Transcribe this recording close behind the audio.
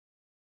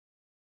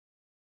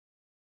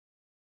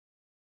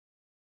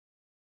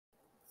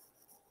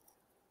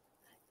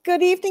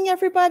Good evening,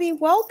 everybody.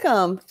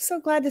 Welcome. So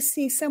glad to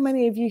see so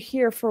many of you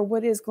here for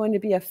what is going to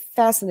be a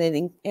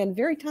fascinating and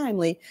very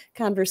timely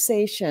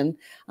conversation.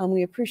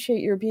 We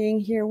appreciate your being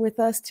here with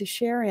us to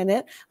share in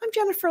it. I'm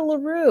Jennifer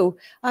LaRue.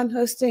 I'm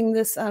hosting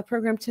this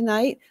program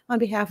tonight on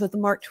behalf of the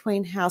Mark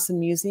Twain House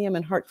Museum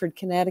in Hartford,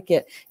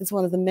 Connecticut. It's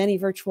one of the many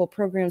virtual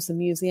programs the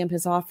museum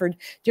has offered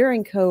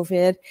during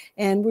COVID,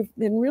 and we've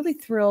been really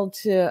thrilled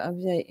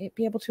to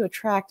be able to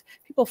attract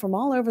people from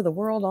all over the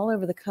world, all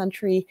over the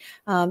country,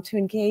 to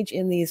engage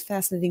in these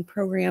fascinating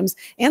programs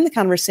and the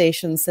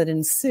conversations that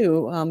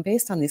ensue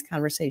based on these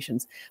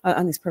conversations,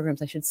 on these programs,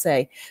 I should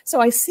say.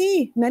 So I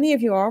see many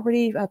of you are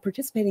already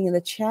participating in the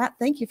chat.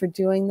 Thank you for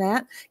doing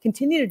that.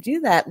 Continue to do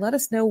that. Let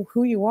us know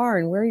who you are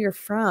and where you're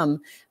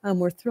from.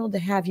 We're thrilled to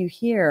have you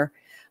here.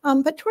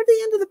 But toward the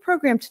end of the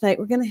program tonight,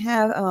 we're going to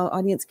have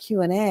audience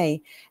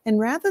Q&A. And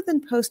rather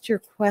than post your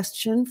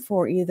question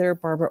for either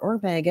Barbara or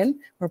Megan,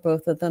 or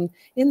both of them,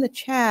 in the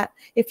chat,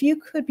 if you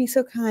could be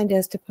so kind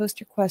as to post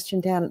your question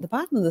down at the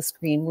bottom of the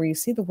screen where you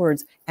see the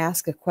words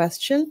 "Ask a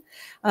Question,"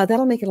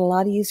 that'll make it a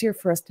lot easier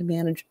for us to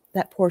manage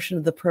that portion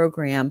of the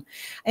program.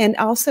 And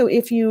also,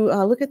 if you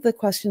look at the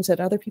questions that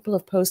other people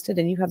have posted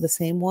and you have the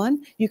same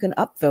one, you can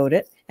upvote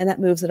it, and that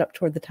moves it up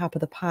toward the top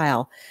of the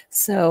pile.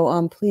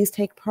 So please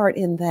take part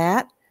in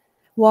that.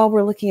 While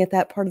we're looking at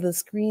that part of the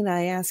screen,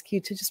 I ask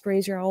you to just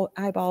raise your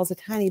eyeballs a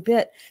tiny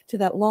bit to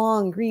that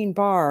long green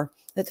bar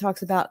that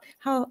talks about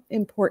how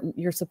important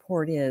your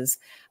support is.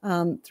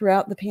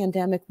 Throughout the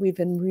pandemic, we've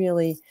been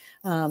really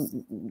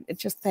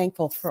just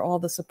thankful for all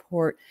the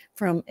support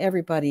from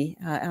everybody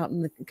out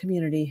in the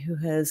community who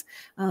has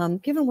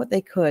given what they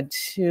could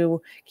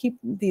to keep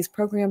these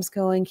programs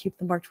going, keep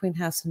the Mark Twain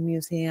House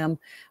Museum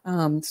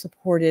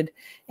supported.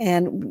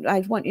 And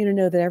I want you to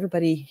know that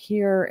everybody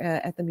here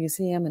at the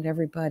museum and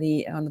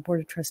everybody on the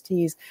Board of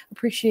Trustees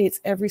appreciates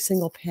every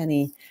single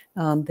penny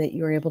that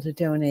you're able to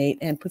donate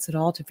and puts it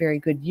all to very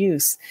good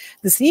use.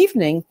 This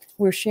evening,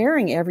 we're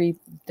sharing every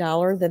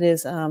dollar that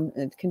is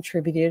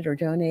contributed or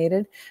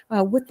donated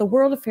with the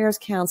World Affairs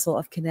Council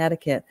of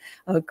Connecticut,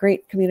 a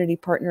great community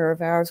partner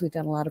of ours. We've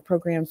done a lot of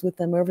programs with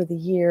them over the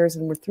years,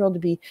 and we're thrilled to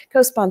be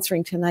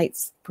co-sponsoring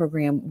tonight's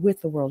program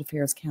with the World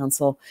Affairs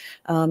Council.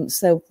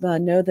 So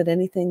know that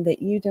anything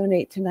that you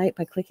donate tonight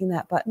by clicking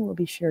that button will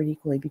be shared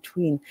equally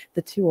between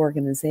the two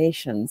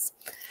organizations.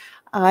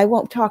 I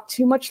won't talk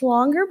too much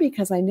longer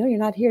because I know you're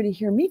not here to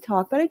hear me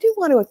talk, but I do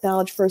want to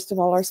acknowledge, first of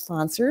all, our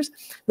sponsors,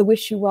 the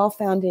Wish You Well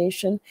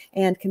Foundation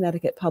and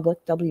Connecticut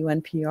Public,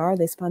 WNPR.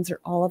 They sponsor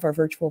all of our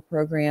virtual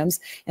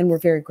programs, and we're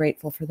very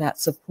grateful for that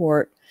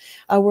support.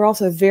 We're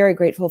also very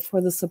grateful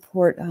for the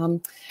support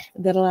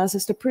that allows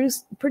us to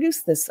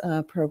produce this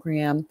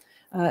program,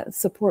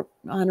 support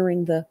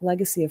honoring the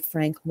legacy of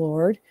Frank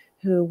Lord,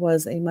 who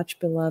was a much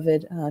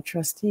beloved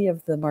trustee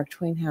of the Mark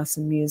Twain House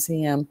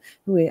Museum,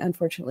 who we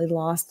unfortunately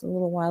lost a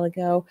little while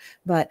ago,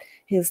 but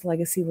his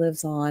legacy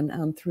lives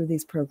on through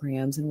these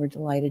programs, and we're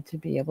delighted to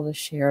be able to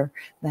share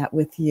that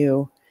with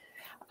you.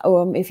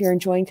 If you're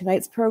enjoying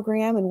tonight's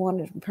program and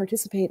want to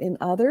participate in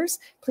others,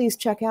 please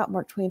check out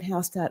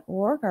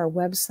marktwainhouse.org, our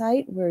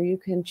website, where you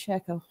can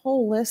check a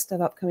whole list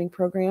of upcoming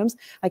programs.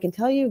 I can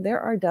tell you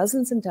there are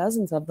dozens and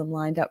dozens of them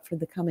lined up for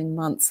the coming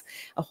months,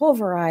 a whole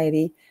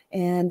variety,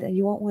 and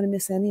you won't want to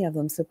miss any of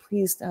them. So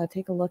please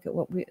take a look at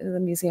what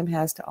the museum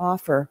has to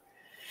offer.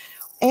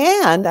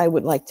 And I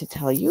would like to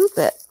tell you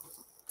that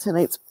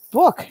tonight's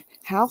book,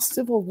 How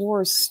Civil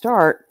Wars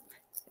Start,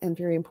 and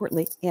very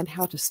importantly, and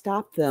How to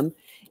Stop Them,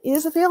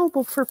 is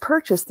available for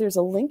purchase. There's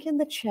a link in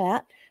the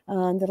chat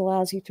that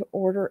allows you to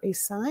order a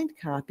signed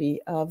copy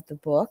of the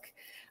book.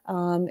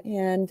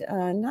 And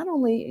not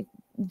only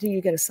do you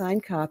get a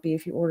signed copy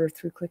if you order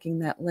through clicking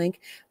that link,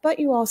 but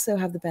you also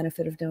have the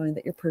benefit of knowing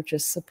that your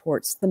purchase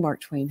supports the Mark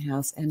Twain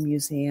House and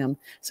Museum.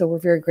 So we're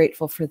very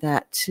grateful for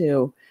that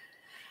too.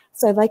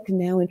 So I'd like to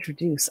now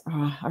introduce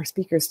our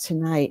speakers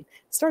tonight,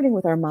 starting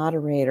with our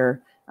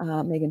moderator,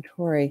 Megan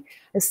Torrey.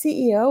 As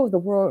CEO of the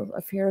World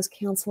Affairs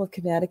Council of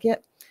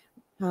Connecticut,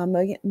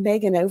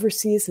 Megan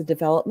oversees the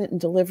development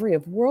and delivery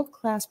of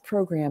world-class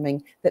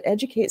programming that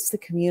educates the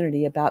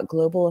community about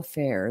global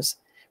affairs.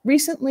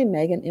 Recently,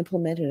 Megan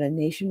implemented a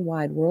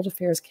nationwide World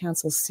Affairs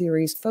Council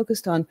series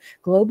focused on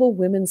global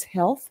women's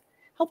health,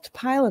 helped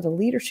pilot a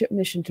leadership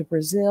mission to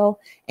Brazil,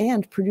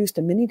 and produced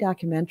a mini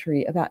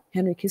documentary about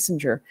Henry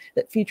Kissinger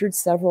that featured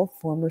several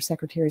former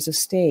secretaries of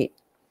state.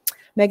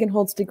 Megan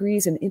holds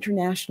degrees in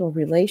international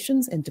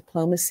relations and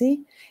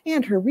diplomacy,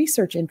 and her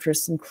research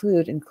interests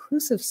include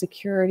inclusive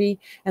security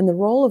and the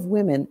role of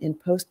women in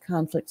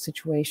post-conflict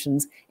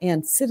situations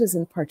and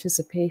citizen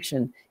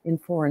participation in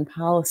foreign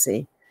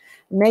policy.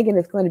 Megan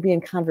is going to be in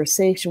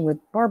conversation with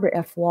Barbara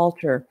F.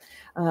 Walter,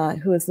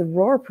 who is the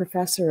Rohr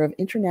Professor of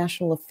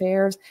International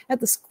Affairs at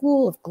the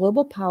School of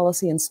Global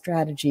Policy and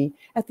Strategy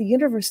at the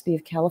University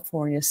of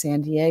California,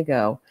 San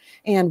Diego,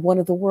 and one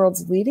of the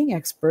world's leading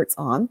experts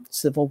on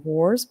civil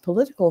wars,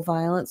 political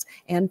violence,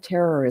 and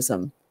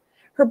terrorism.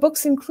 Her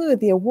books include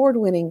the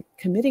award-winning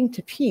Committing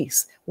to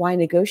Peace, Why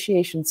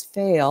Negotiations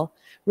Fail,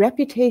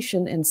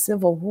 Reputation and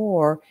Civil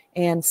War,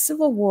 and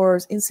Civil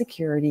Wars,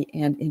 Insecurity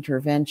and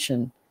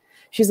Intervention.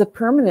 She's a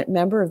permanent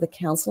member of the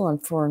Council on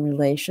Foreign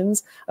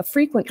Relations, a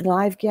frequent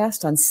live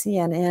guest on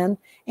CNN,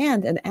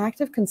 and an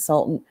active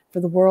consultant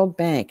for the World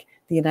Bank,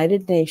 the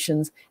United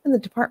Nations, and the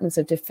Departments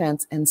of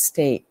Defense and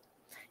State.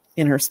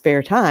 In her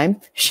spare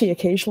time, she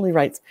occasionally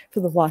writes for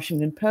the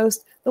Washington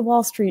Post, the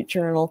Wall Street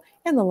Journal,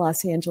 and the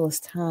Los Angeles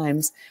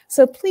Times.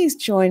 So please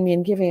join me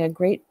in giving a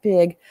great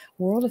big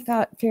World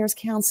Affairs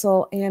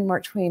Council and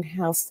Mark Twain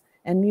House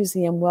and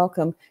Museum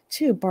welcome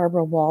to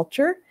Barbara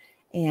Walter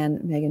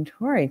and Megan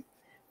Torrey.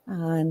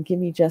 And give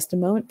me just a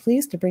moment,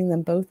 please, to bring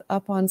them both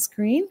up on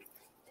screen.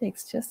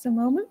 Takes just a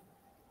moment.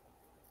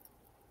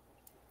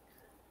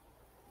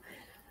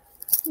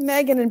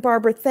 Megan and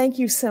Barbara, thank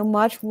you so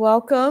much.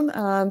 Welcome.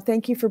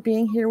 Thank you for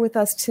being here with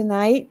us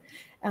tonight.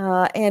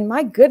 And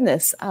my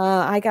goodness,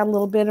 I got a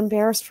little bit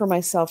embarrassed for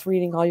myself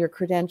reading all your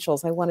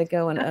credentials. I want to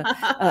go and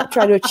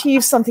try to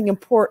achieve something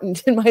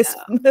important in my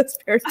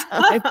spare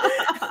time.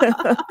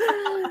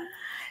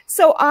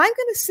 So I'm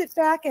going to sit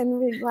back and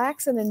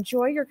relax and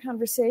enjoy your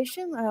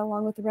conversation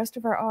along with the rest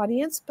of our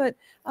audience. But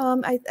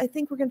I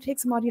think we're going to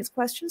take some audience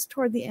questions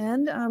toward the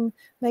end.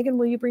 Megan,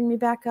 will you bring me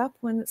back up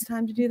when it's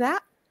time to do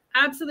that?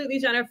 Absolutely,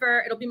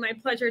 Jennifer. It'll be my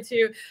pleasure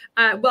to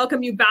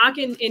welcome you back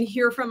and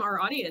hear from our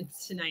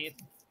audience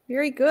tonight.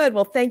 Very good.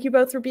 Well, thank you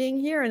both for being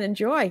here and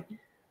enjoy.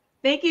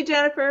 Thank you,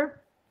 Jennifer.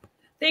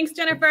 Thanks,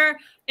 Jennifer.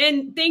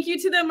 And thank you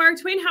to the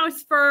Mark Twain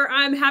House for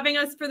having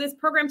us for this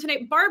program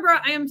tonight.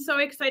 Barbara, I am so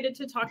excited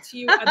to talk to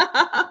you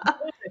about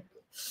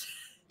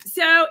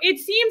So it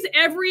seems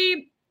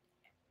everywhere,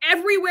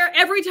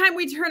 every time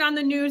we turn on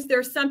the news,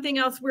 there's something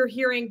else we're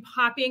hearing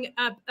popping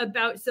up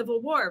about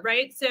Civil War,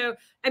 right? So,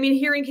 I mean,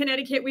 here in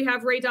Connecticut, we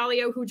have Ray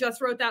Dalio, who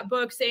just wrote that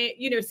book, saying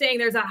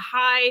there's a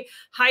high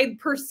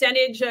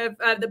percentage of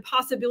the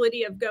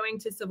possibility of going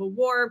to Civil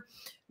War.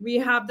 We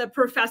have the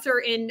professor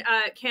in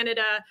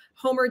Canada,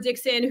 Homer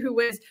Dixon, who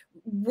was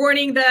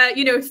warning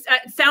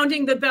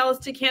sounding the bells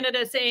to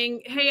Canada,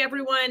 saying, "Hey,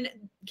 everyone,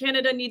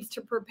 Canada needs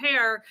to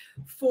prepare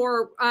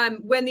for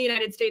when the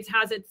United States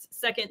has its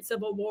second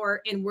Civil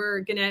War, and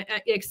we're going to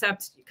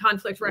accept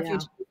conflict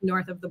refugees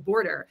north of the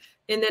border."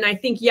 And then I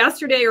think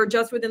yesterday, or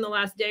just within the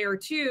last day or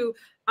two,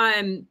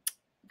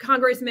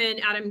 Congressman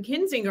Adam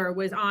Kinzinger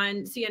was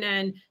on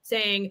CNN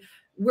saying,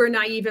 "We're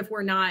naive if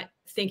we're not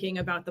thinking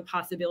about the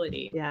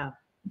possibility." Yeah.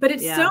 But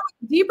it's so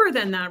deeper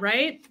than that,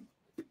 right?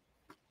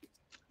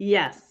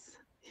 Yes.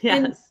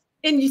 And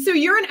so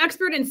you're an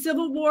expert in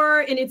Civil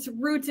War and its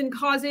roots and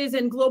causes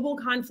and global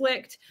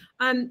conflict.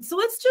 So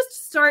let's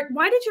just start.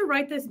 Why did you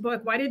write this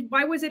book?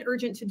 Why was it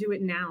urgent to do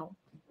it now?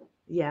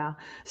 Yeah.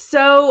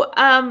 So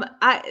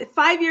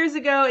 5 years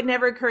ago, it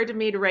never occurred to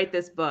me to write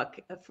this book.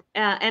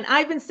 And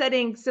I've been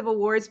studying civil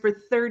wars for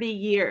 30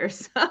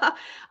 years.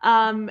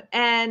 And,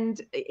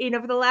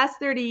 for the last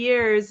 30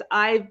 years,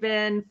 I've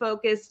been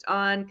focused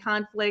on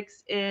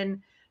conflicts in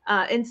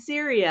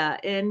Syria,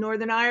 in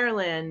Northern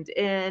Ireland,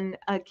 in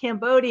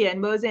Cambodia,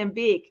 and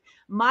Mozambique.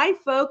 My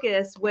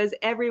focus was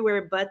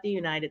everywhere but the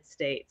United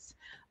States.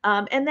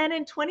 And then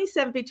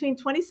between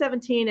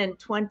 2017 and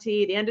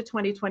the end of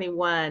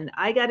 2021,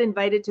 I got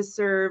invited to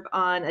serve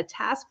on a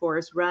task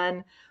force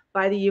run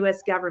by the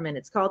U.S. government.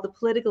 It's called the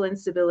Political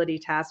Instability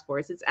Task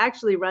Force. It's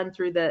actually run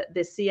through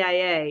the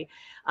CIA.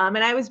 And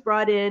I was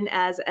brought in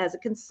as a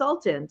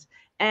consultant.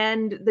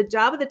 And the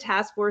job of the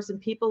task force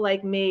and people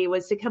like me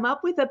was to come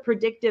up with a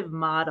predictive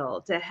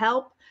model to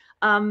help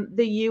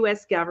the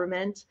U.S.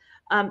 government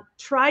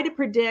try to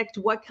predict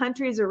what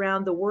countries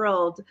around the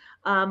world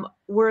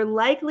were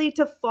likely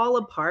to fall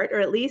apart, or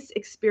at least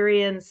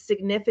experience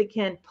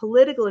significant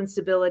political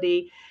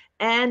instability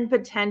and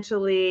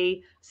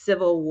potentially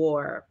civil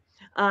war.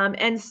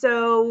 And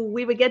so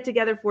we would get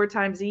together 4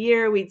 times a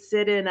year. We'd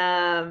sit in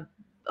a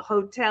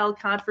hotel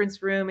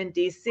conference room in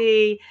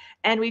DC,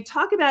 and we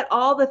talk about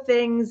all the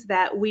things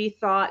that we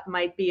thought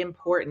might be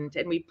important.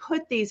 And we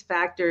put these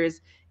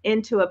factors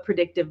into a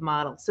predictive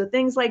model. So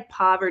things like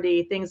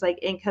poverty, things like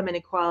income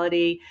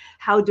inequality,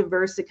 how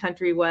diverse the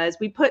country was.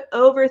 We put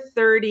over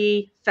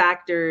 30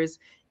 factors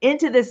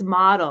into this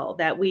model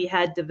that we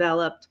had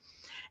developed.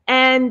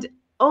 And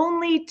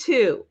only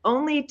two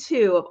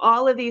of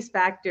all of these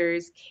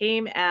factors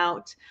came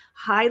out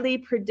highly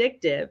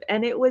predictive.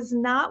 And it was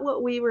not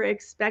what we were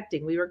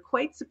expecting. We were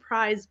quite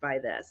surprised by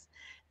this.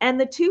 And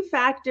the 2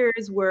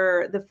 factors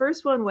were, the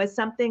first one was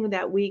something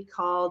that we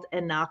called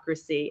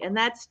anocracy. And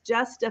that's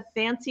just a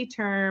fancy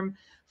term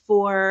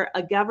for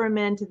a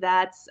government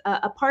that's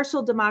a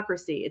partial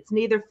democracy. It's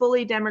neither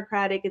fully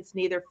democratic, it's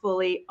neither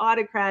fully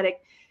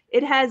autocratic.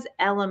 It has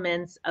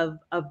elements of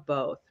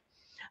both.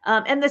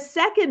 And the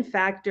second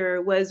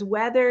factor was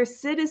whether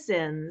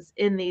citizens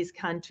in these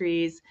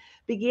countries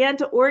began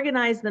to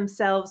organize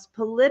themselves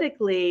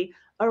politically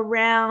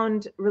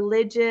around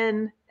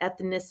religion,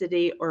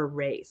 ethnicity, or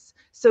race.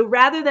 So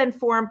rather than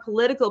form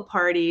political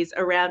parties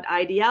around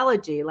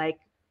ideology, like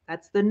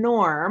That's the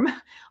norm.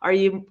 Are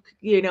you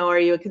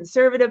a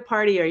conservative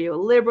party? Are you a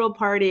liberal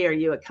party? Are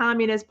you a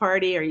communist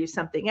party? Are you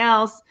something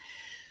else?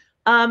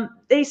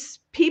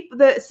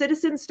 The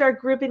citizens start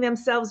grouping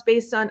themselves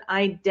based on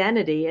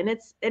identity, and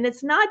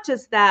it's not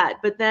just that,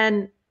 but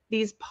then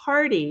these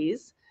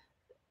parties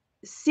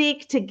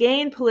seek to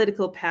gain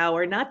political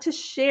power, not to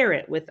share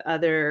it with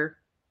other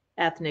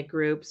ethnic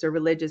groups or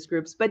religious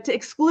groups, but to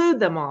exclude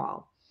them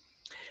all.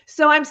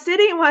 So I'm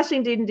sitting in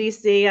Washington,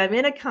 D.C. I'm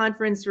in a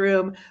conference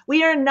room.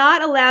 We are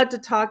not allowed to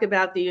talk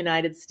about the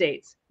United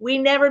States. We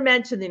never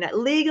mention the United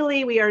States.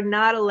 Legally, we are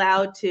not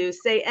allowed to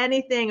say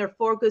anything or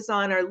focus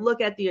on or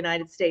look at the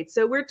United States.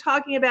 So we're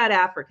talking about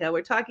Africa.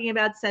 We're talking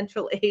about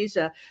Central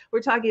Asia.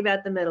 We're talking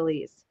about the Middle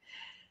East.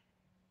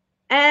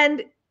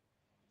 And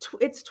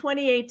it's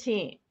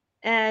 2018.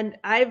 And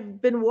I've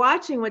been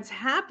watching what's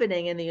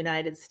happening in the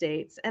United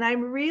States. And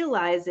I'm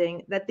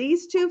realizing that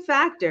these two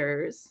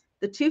factors,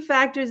 the two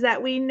factors that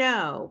we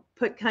know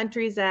put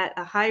countries at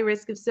a high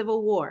risk of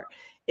civil war.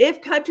 If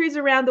countries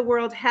around the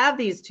world have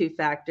these two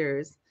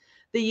factors,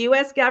 the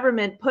US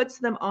government puts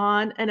them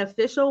on an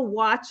official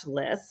watch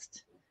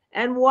list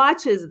and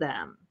watches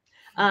them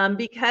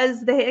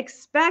because they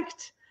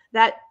expect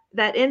that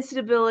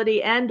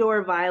instability and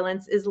or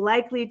violence is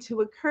likely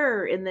to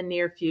occur in the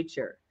near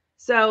future.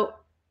 So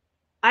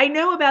I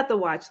know about the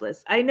watch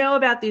list. I know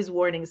about these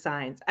warning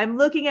signs. I'm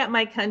looking at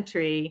my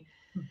country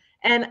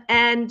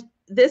and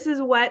this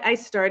is what I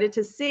started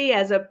to see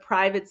as a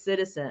private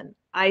citizen.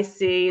 I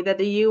see that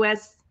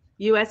the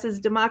US's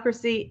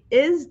democracy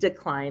is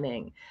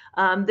declining.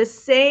 The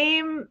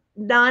same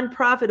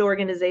nonprofit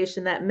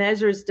organization that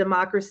measures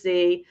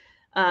democracy,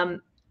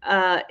 that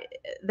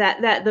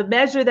the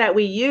measure that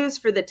we use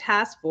for the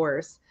task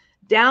force,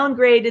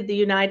 downgraded the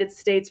United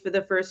States for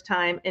the first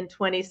time in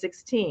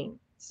 2016.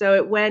 So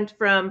it went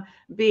from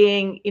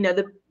being,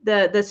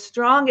 the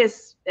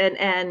strongest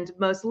and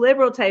most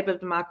liberal type of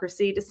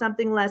democracy to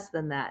something less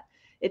than that.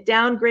 It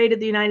downgraded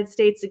the United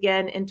States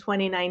again in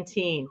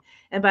 2019.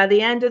 And by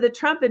the end of the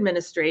Trump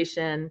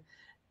administration,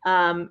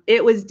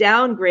 it was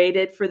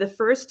downgraded for the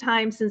first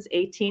time since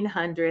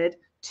 1800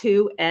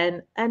 to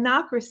an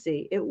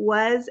anocracy. It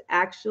was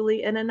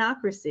actually an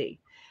anocracy.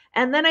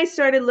 And then I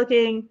started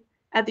looking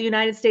at the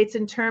United States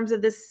in terms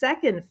of the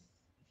second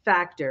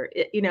factor.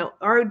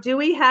 Do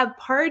we have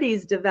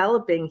parties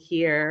developing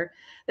here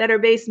that are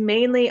based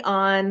mainly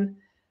on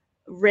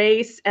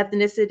race,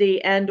 ethnicity,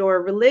 and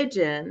or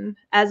religion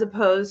as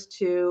opposed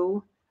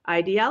to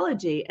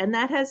ideology? And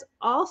that has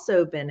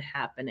also been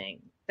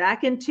happening.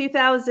 Back in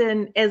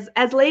 2000,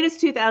 as late as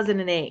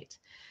 2008,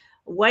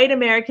 white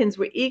Americans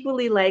were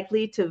equally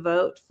likely to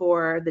vote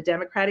for the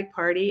Democratic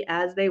Party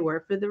as they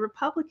were for the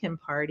Republican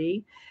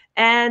Party.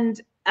 And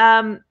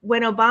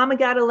when Obama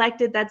got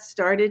elected, that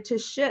started to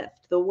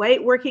shift. The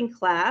white working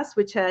class,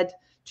 which had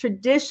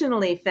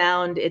traditionally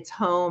found its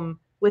home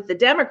with the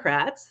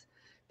Democrats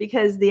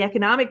because the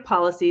economic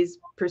policies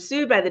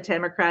pursued by the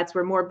Democrats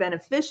were more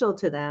beneficial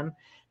to them,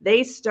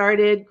 they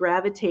started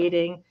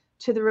gravitating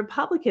to the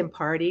Republican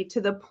Party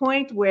to the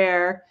point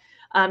where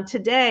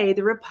today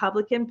the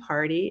Republican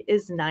Party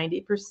is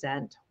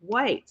 90%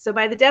 white. So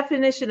by the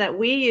definition that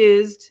we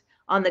used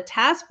on the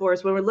task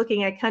force, when we're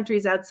looking at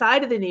countries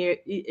outside of the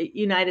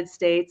United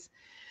States,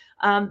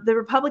 the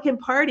Republican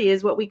Party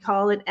is what we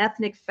call an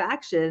ethnic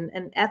faction,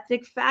 and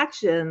ethnic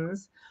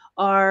factions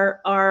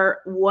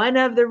are one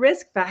of the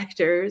risk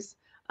factors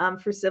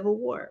for civil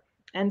war.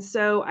 And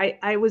so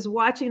I was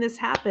watching this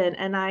happen,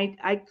 and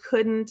I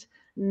couldn't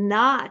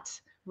not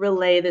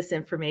relay this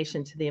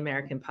information to the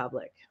American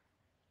public.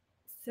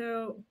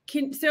 So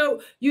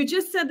you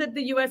just said that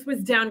the U.S. was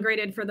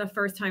downgraded for the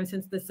first time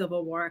since the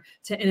Civil War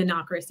to an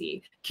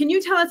anocracy. Can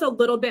you tell us a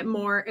little bit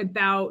more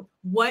about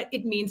what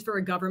it means for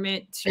a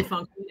government to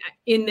function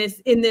in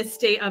this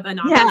state of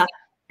anocracy?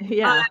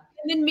 Yeah.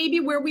 And then maybe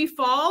where we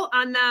fall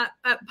on that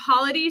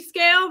polity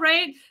scale,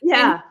 right?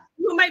 Yeah.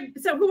 And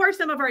who are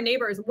some of our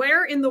neighbors?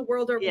 Where in the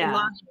world are we lying?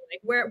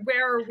 Like where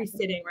are we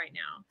sitting right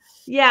now?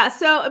 Yeah.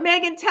 So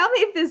Megan, tell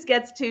me if this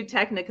gets too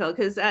technical,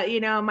 because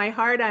my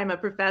heart, I'm a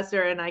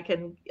professor, and I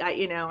can,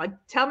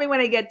 tell me when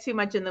I get too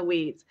much in the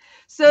weeds.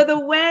 So the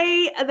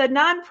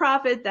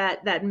nonprofit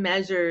that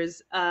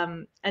measures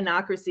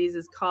anocracies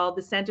is called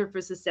the Center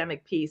for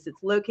Systemic Peace. It's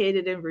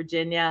located in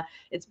Virginia.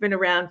 It's been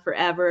around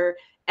forever.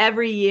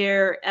 Every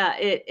year,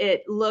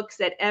 it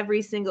looks at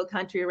every single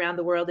country around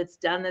the world. It's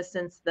done this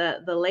since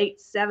the late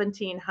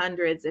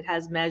 1700s. It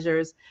has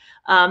measures,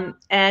 and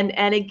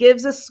it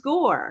gives a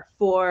score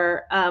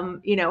for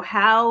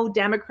how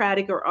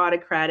democratic or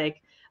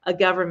autocratic a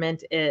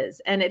government is.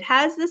 And it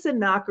has this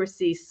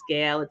anocracy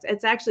scale.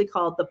 It's actually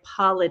called the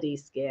polity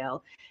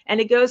scale,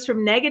 and it goes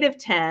from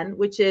 -10,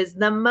 which is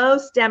the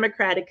most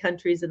democratic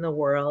countries in the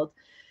world.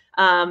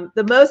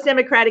 The most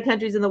democratic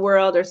countries in the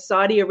world are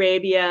Saudi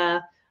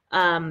Arabia,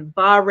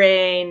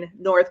 Bahrain,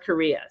 North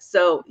Korea.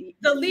 So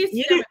the least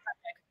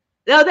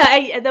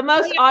the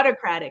most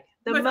autocratic,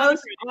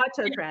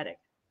 autocratic.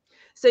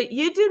 So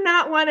you do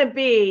not want to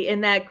be in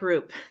that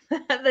group.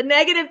 The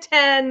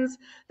 -10s,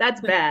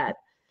 that's bad.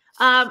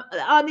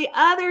 On the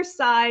other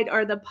side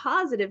are the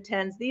positive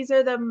 10s. These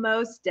are the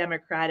most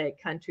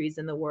democratic countries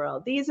in the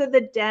world. These are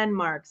the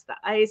Denmarks, the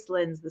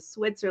Icelands, the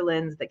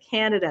Switzerlands, the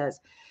Canadas.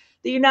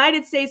 The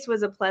United States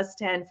was a plus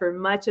 10 for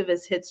much of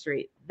its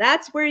history.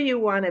 That's where you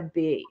want to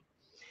be.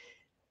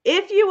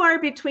 If you are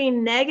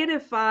between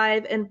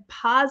 -5 and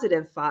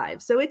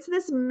 +5, so it's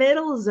this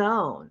middle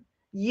zone,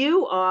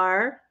 you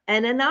are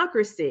an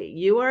anocracy.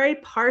 You are a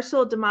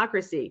partial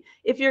democracy.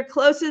 If you're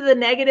closer to the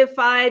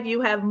 -5,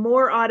 you have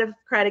more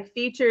autocratic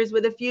features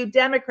with a few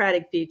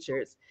democratic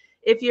features.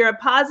 If you're a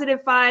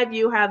 +5,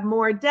 you have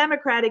more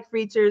democratic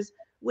features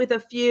with a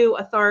few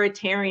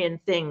authoritarian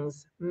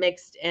things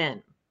mixed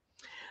in.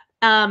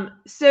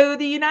 So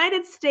the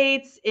United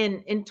States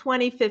in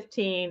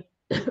 2015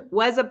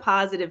 was a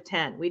positive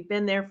 10. We'd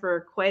been there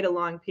for quite a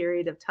long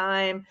period of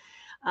time.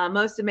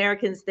 Most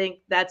Americans think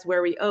that's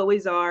where we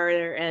always are,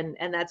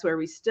 and that's where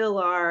we still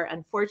are.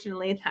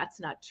 Unfortunately, that's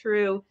not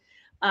true.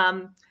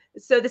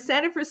 So the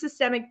Center for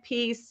Systemic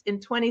Peace in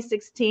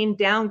 2016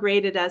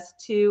 downgraded us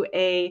to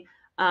a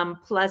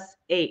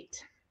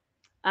 +8.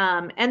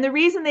 And the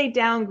reason they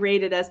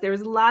downgraded us, there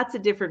was lots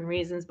of different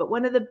reasons, but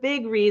one of the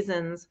big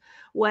reasons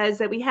was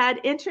that we had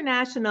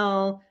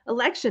international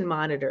election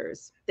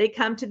monitors. They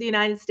come to the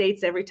United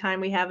States every time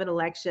we have an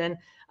election.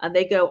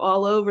 They go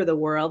all over the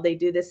world. They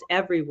do this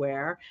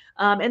everywhere.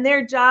 And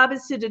their job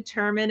is to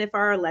determine if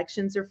our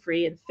elections are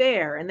free and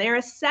fair. And their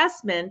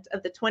assessment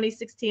of the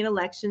 2016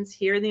 elections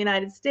here in the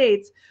United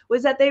States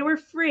was that they were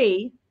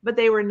free, but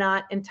they were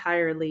not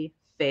entirely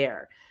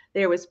fair.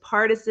 There was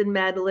partisan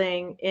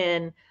meddling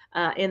in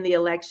the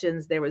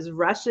elections. There was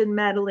Russian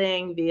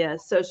meddling via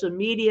social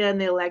media in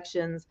the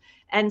elections.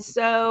 And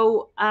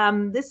so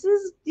this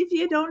is, if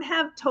you don't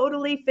have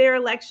totally fair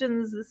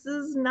elections, this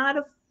is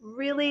not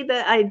really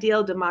the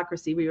ideal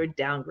democracy. We were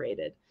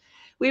downgraded.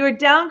 We were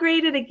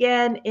downgraded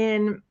again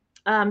in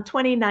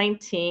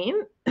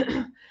 2019.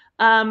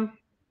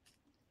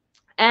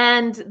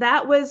 And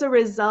that was a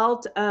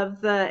result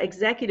of the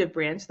executive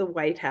branch, the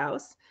White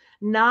House,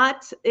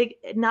 not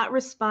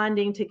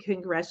responding to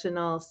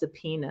congressional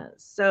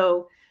subpoenas.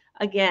 So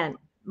again,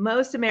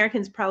 most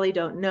Americans probably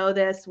don't know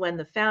this. When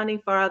the founding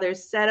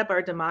fathers set up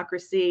our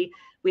democracy,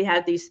 we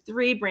had these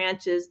 3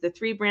 branches. The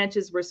 3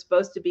 branches were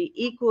supposed to be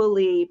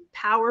equally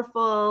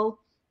powerful,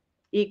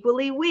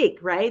 equally weak,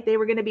 right? They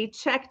were going to be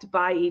checked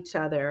by each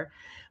other.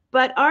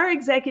 But our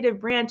executive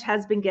branch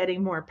has been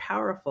getting more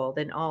powerful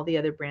than all the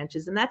other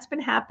branches, and that's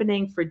been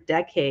happening for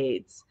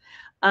decades.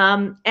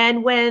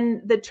 And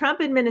when the Trump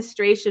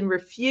administration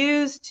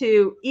refused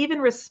to even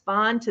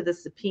respond to the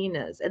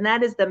subpoenas, and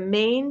that is the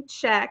main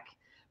check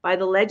by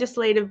the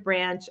legislative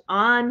branch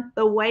on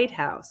the White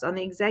House, on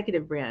the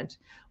executive branch,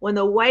 when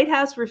the White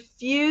House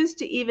refused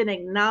to even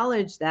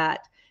acknowledge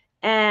that,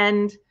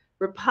 and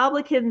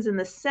Republicans in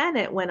the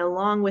Senate went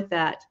along with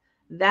that,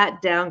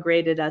 that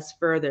downgraded us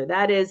further.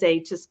 That is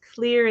a just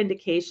clear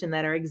indication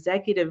that our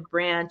executive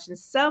branch in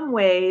some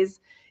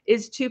ways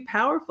is too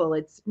powerful.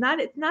 It's not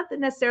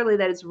necessarily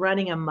that it's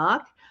running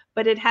amok,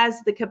 but it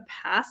has the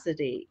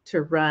capacity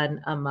to run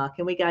amok,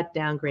 and we got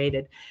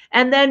downgraded.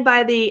 And then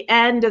by the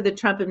end of the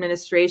Trump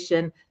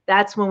administration,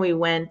 that's when we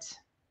went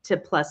to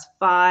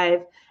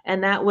 +5,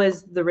 and that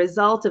was the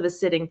result of a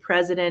sitting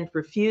president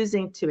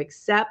refusing to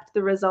accept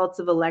the results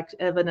of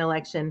an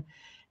election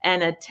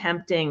and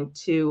attempting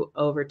to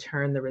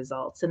overturn the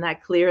results. And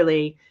that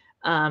clearly,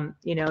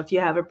 if you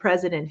have a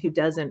president who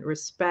doesn't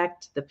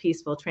respect the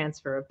peaceful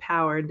transfer of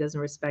power and doesn't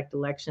respect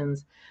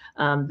elections,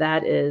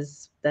 that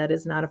is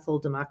not a full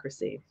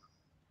democracy.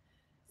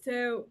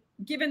 So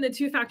given the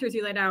 2 factors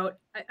you laid out,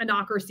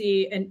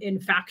 anocracy and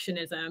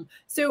factionism,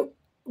 so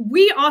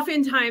we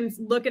oftentimes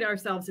look at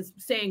ourselves as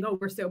saying, oh,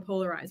 we're so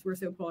polarized,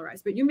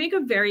 but you make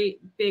a very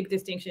big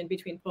distinction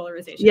between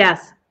polarization.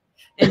 Yes.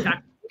 In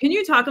fact, can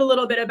you talk a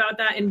little bit about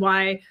that and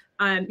why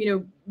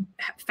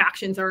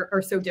factions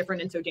are so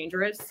different and so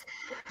dangerous?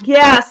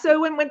 Yeah. So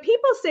when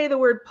people say the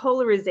word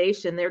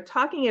polarization, they're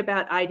talking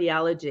about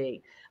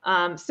ideology.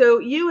 So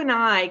you and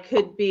I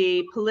could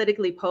be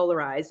politically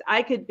polarized.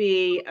 I could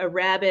be a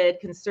rabid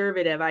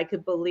conservative. I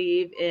could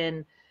believe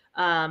in,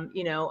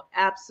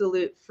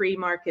 absolute free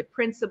market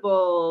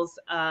principles,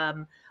 a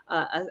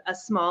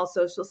small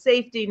social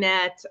safety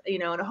net,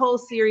 and a whole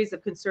series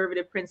of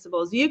conservative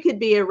principles. You could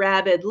be a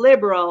rabid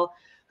liberal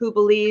who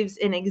believes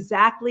in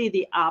exactly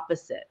the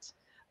opposite.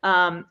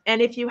 And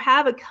if you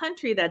have a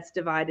country that's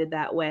divided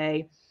that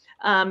way,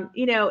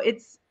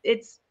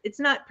 it's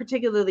not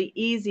particularly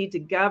easy to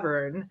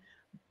govern,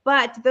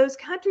 but those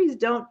countries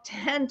don't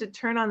tend to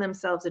turn on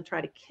themselves and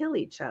try to kill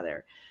each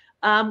other.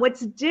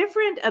 What's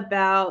different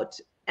about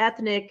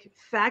ethnic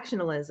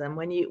factionalism,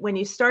 when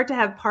you start to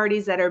have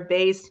parties that are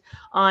based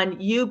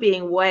on you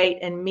being white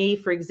and me,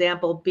 for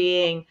example,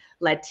 being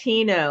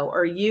Latino,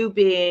 or you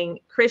being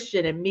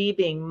Christian and me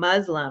being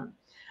Muslim,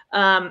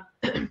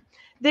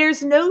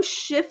 there's no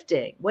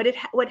shifting. What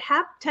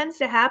tends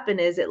to happen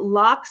is it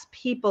locks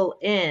people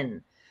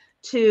in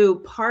to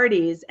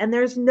parties, and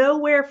there's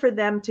nowhere for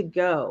them to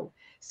go.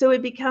 So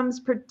it becomes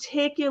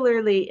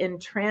particularly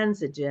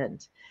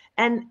intransigent.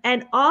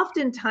 And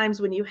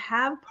oftentimes when you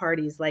have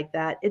parties like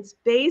that, it's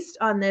based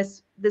on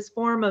this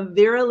form of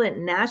virulent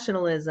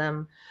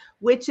nationalism,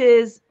 which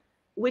is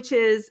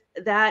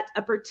that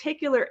a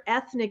particular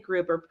ethnic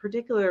group or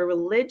particular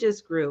religious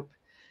group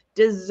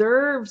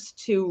deserves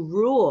to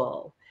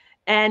rule.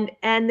 And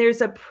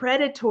there's a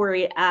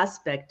predatory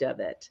aspect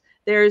of it.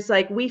 There's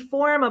like, we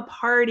form a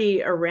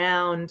party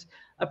around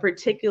a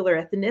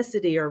particular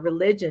ethnicity or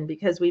religion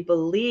because we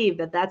believe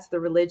that that's the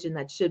religion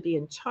that should be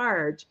in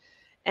charge.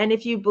 And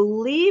if you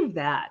believe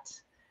that,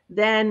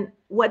 then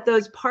what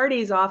those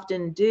parties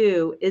often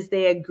do is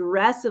they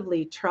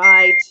aggressively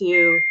try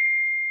to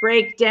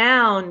break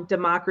down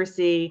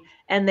democracy,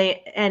 and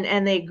they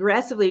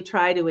aggressively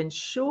try to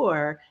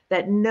ensure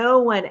that no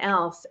one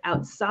else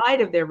outside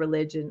of their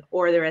religion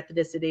or their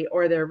ethnicity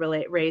or their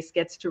race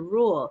gets to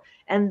rule.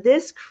 And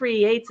this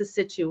creates a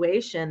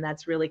situation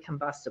that's really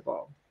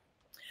combustible.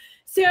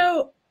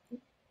 So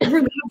we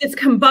have this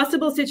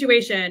combustible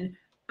situation.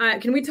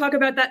 Can we talk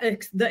about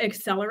that, the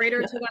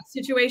accelerator to that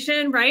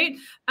situation, right?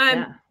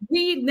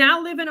 We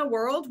now live in a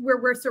world where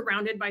we're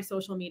surrounded by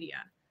social media.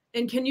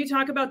 And can you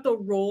talk about the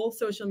role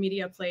social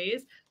media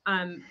plays,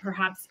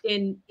 perhaps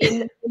in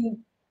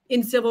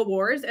civil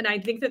wars? And I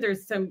think that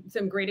there's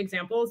some great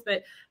examples,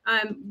 but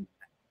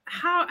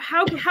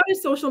how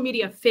does social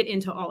media fit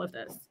into all of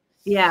this?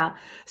 Yeah.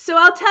 So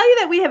I'll tell you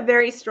that we have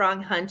very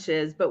strong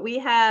hunches, but we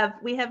have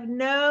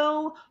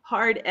no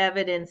hard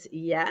evidence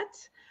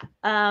yet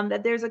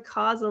that there's a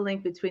causal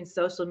link between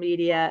social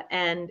media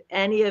and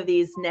any of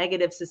these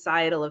negative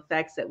societal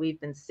effects that we've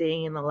been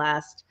seeing in the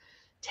last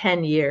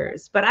 10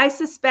 years. But I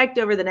suspect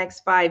over the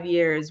next 5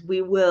 years,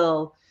 we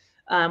will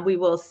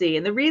see.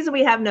 And the reason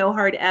we have no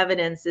hard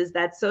evidence is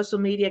that social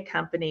media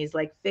companies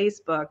like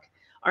Facebook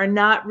are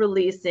not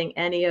releasing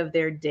any of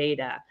their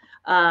data.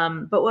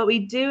 But what we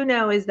do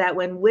know is that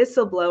when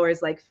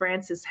whistleblowers like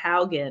Frances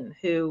Haugen,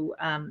 who,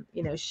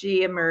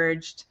 she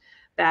emerged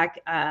back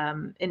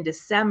in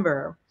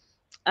December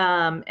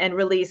and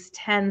released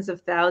tens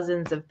of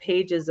thousands of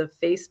pages of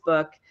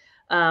Facebook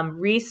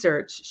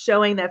research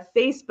showing that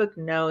Facebook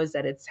knows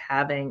that it's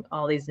having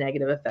all these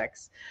negative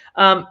effects.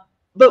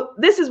 But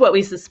this is what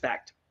we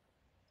suspect.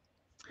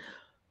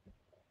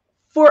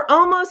 For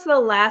almost the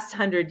last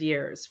 100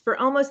 years, for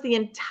almost the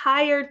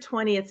entire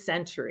 20th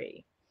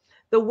century,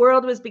 the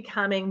world was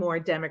becoming more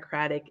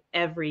democratic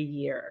every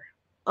year,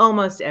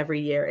 almost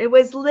every year. It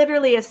was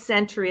literally a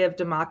century of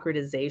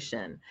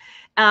democratization.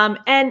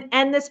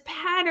 And this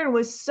pattern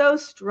was so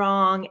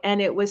strong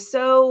and it was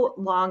so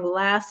long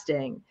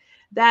lasting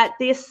that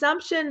the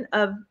assumption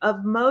of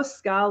most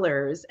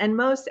scholars and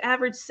most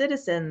average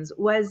citizens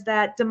was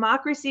that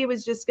democracy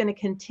was just going to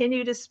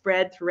continue to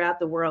spread throughout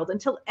the world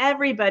until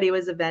everybody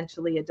was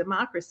eventually a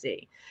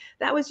democracy.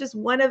 That was just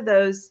one of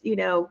those,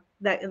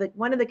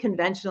 one of the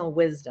conventional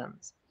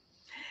wisdoms.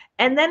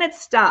 And then it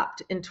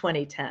stopped in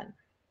 2010.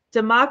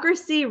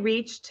 Democracy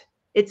reached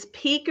its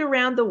peak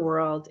around the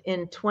world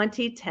in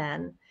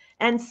 2010.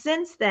 And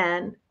since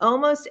then,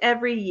 almost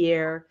every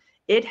year,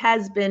 it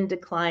has been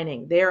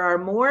declining. There are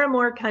more and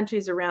more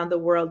countries around the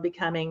world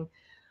becoming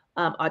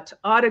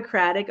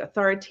autocratic,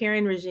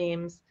 authoritarian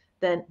regimes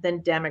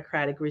than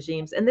democratic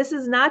regimes. And this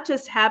is not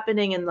just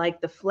happening in like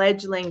the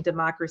fledgling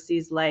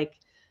democracies like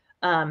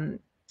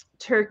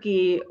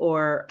Turkey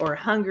or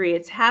Hungary.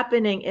 It's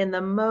happening in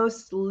the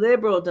most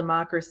liberal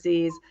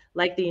democracies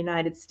like the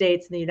United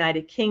States and the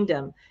United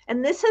Kingdom.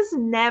 And this has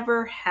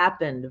never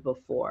happened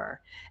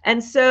before.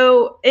 And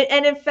so,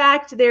 and in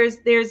fact, there's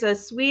a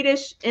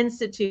Swedish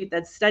institute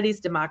that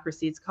studies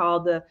democracy. It's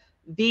called the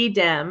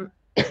VDEM,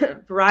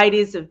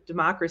 Varieties of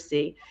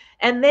Democracy.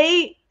 And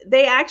they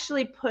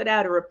actually put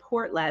out a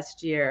report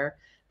last year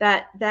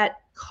that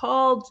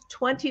called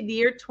the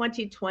year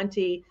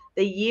 2020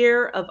 the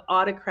year of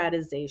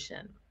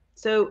autocratization.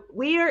 So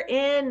we are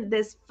in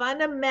this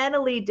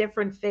fundamentally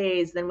different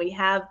phase than we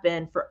have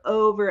been for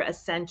over a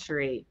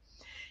century.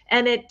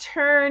 And it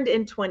turned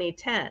in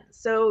 2010.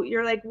 So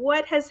you're like,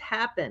 what has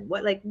happened?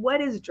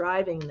 What is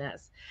driving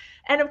this?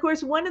 And of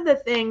course, one of the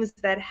things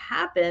that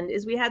happened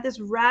is we had this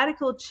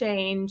radical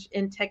change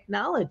in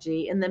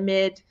technology in the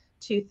mid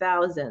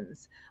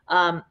 2000s.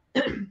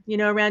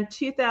 Around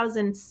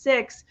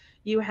 2006,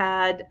 you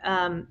had,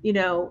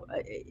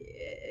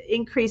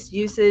 increased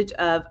usage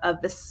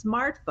of the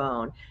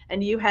smartphone,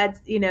 and you had,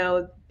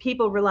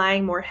 people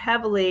relying more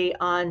heavily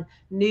on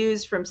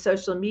news from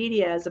social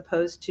media as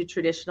opposed to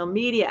traditional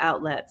media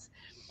outlets.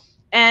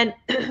 And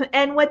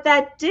what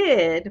that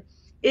did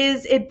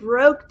is it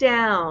broke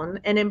down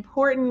an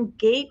important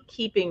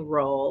gatekeeping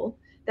role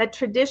that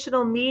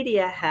traditional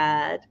media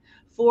had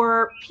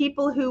for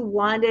people who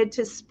wanted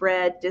to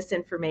spread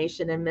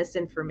disinformation and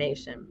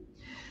misinformation.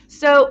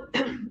 So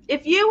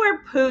if you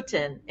were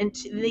Putin in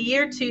the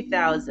year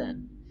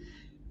 2000,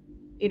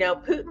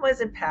 Putin was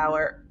in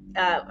power.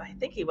 I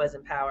think he was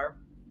in power.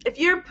 If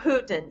you're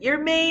Putin, your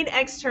main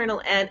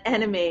external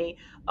enemy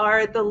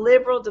are the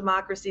liberal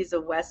democracies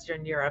of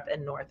Western Europe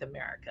and North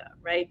America,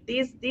 right?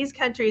 These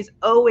countries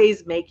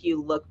always make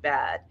you look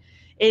bad.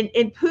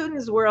 In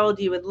Putin's world,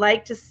 you would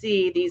like to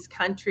see these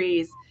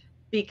countries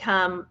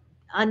become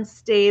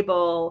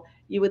unstable.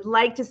 You would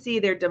like to see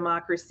their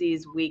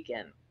democracies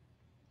weaken.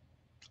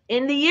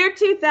 In the year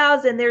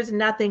 2000, there's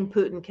nothing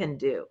Putin can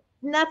do.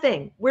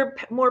 Nothing. We're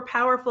more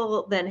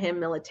powerful than him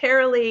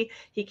militarily.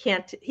 He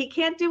can't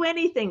do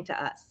anything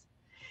to us.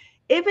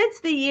 If it's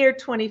the year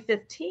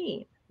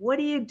 2015, what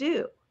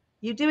do?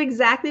 You do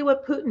exactly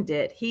what Putin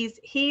did.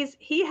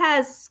 He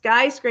has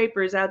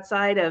skyscrapers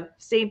outside of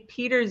St.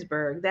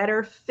 Petersburg that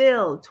are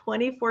filled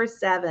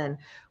 24/7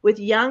 with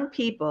young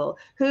people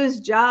whose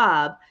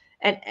job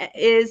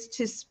is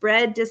to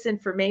spread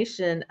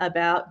disinformation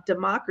about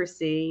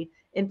democracy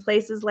in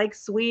places like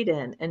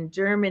Sweden and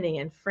Germany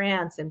and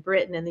France and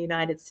Britain and the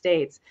United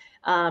States.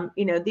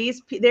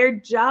 Their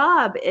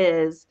job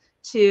is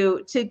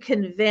to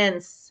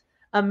convince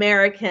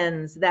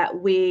Americans that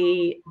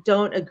we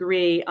don't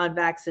agree on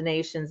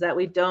vaccinations, that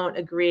we don't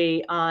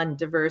agree on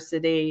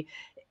diversity.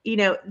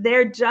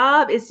 Their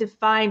job is to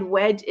find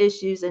wedge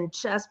issues and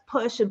just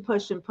push and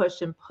push and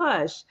push and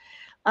push.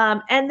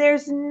 And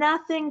there's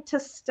nothing to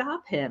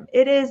stop him.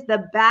 It is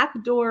the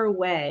backdoor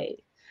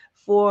way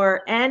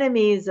for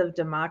enemies of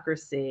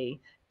democracy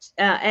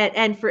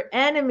and for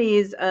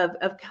enemies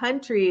of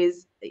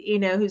countries,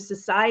 whose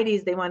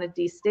societies they want to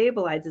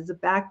destabilize. It's a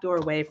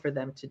backdoor way for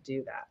them to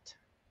do that.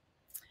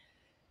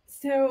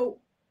 So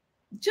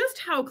just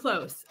how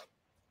close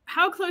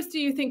do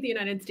you think the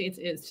United States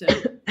is to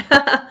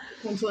the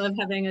potential of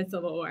having a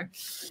civil war?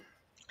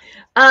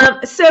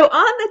 So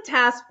on the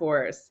task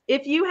force,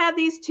 if you have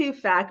these two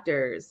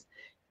factors,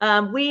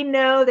 we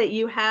know that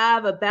you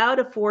have about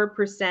a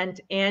 4%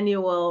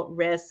 annual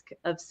risk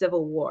of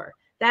civil war.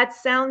 That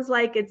sounds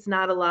like it's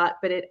not a lot,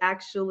 but it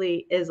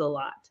actually is a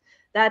lot.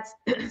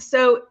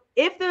 So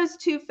if those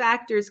two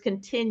factors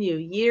continue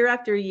year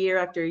after year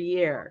after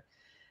year,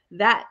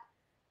 that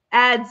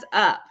adds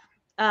up.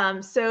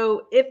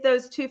 So if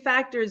those two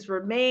factors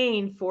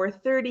remain for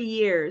 30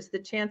 years, the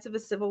chance of a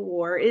civil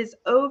war is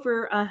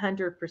over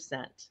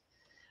 100%.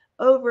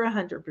 Over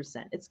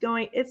 100%. It's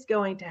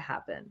going to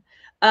happen.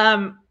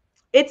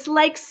 It's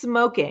like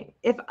smoking.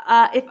 If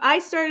I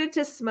started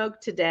to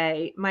smoke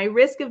today, my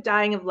risk of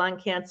dying of lung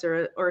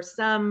cancer or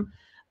some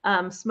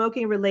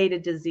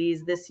smoking-related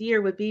disease this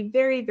year would be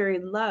very, very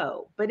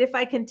low. But if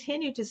I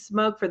continue to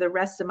smoke for the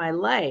rest of my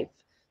life,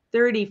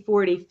 30,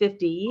 40,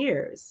 50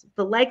 years,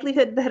 the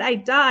likelihood that I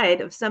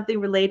died of something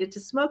related to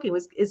smoking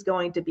is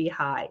going to be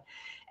high.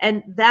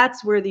 And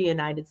that's where the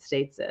United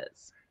States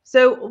is.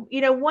 So,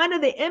 one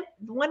of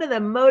the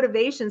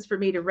motivations for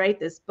me to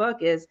write this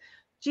book is,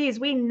 geez,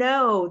 we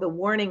know the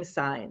warning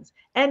signs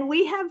and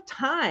we have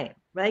time.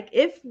 Like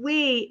if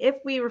we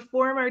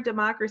reform our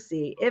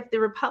democracy, if the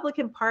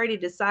Republican Party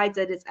decides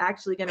that it's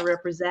actually going to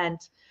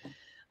represent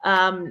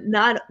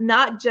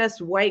not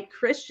just white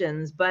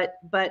Christians, but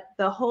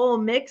the whole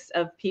mix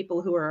of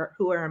people who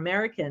are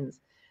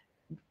Americans,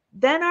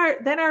 then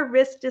our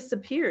risk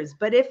disappears.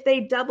 But if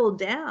they double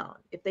down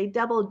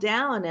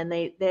and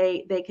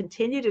they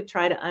continue to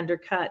try to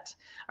undercut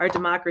our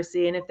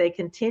democracy, and if they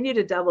continue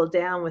to double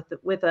down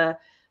with a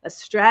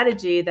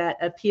strategy that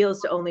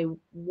appeals to only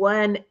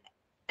one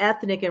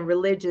ethnic and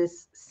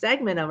religious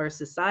segment of our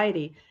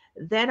society,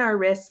 then our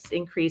risks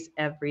increase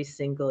every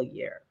single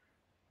year.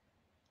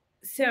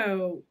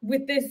 So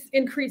with this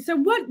increase, so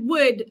what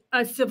would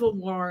a civil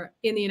war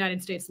in the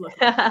United States look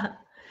like?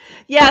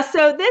 Yeah,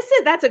 so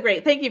that's a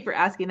great, thank you for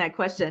asking that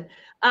question.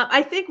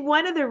 I think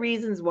one of the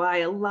reasons why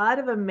a lot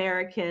of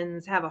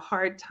Americans have a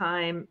hard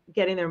time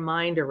getting their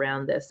mind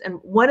around this, and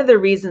one of the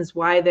reasons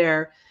why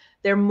they're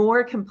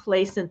more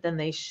complacent than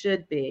they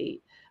should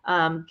be,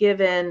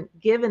 given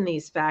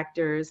these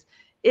factors,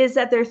 is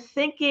that they're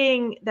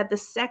thinking that the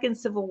second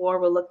Civil War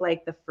will look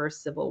like the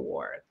first Civil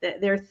War.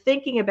 They're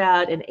thinking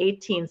about an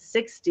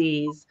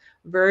 1860s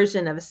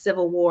version of a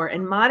civil war,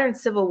 and modern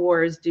civil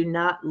wars do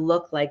not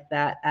look like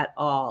that at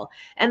all.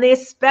 And they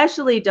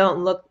especially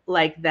don't look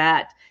like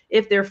that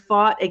if they're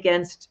fought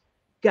against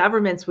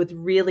governments with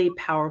really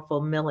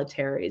powerful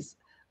militaries,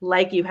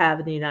 like you have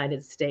in the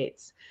United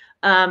States.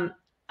 The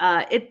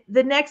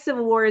next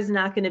civil war is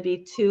not going to be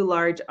two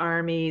large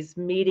armies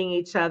meeting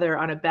each other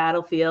on a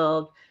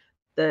battlefield.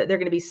 They're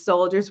going to be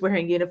soldiers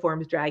wearing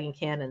uniforms, dragging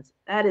cannons.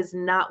 That is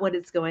not what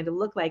it's going to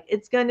look like.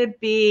 It's going to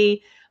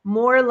be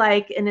more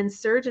like an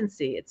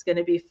insurgency. It's going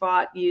to be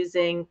fought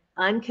using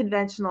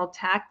unconventional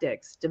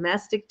tactics,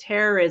 domestic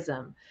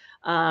terrorism.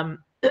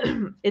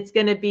 It's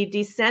going to be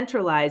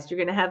decentralized. You're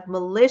going to have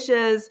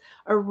militias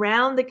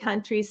around the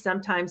country.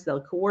 Sometimes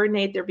they'll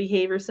coordinate their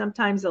behavior.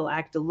 Sometimes they'll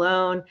act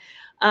alone.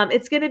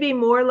 It's going to be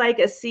more like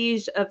a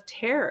siege of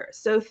terror.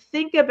 So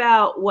think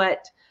about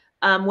what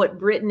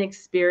Britain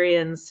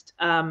experienced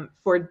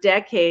for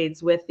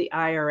decades with the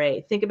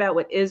IRA. Think about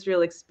what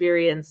Israel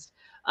experienced,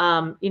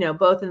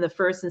 both in the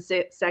first and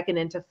second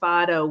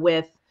Intifada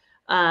with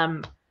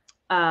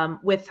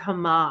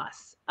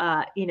Hamas.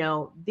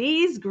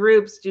 These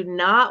groups do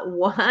not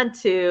want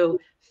to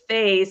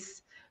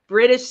face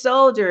British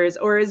soldiers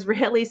or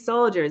Israeli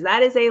soldiers.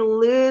 That is a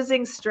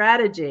losing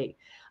strategy.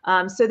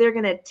 So they're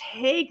going to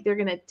take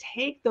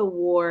the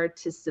war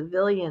to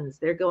civilians.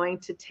 They're going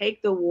to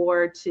take the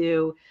war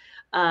to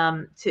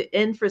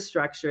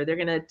infrastructure. They're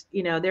going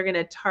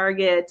to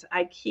target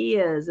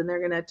IKEAs, and they're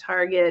going to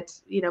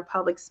target,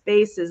 public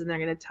spaces, and they're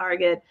going to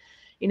target,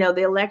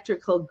 the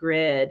electrical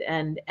grid,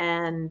 and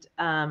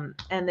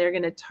they're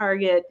going to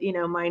target,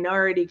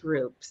 minority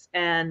groups,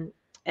 and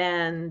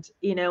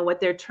what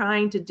they're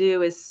trying to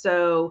do is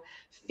sow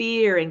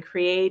fear and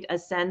create a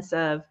sense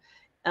of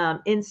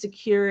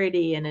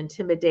insecurity and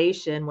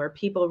intimidation, where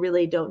people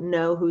really don't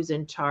know who's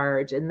in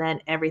charge, and then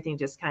everything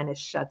just kind of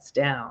shuts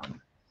down.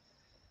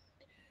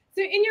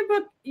 So in your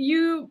book,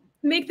 you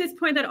make this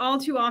point that all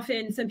too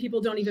often some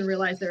people don't even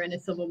realize they're in a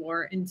civil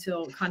war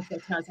until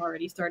conflict has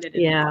already started.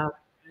 Yeah.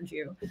 Around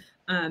you,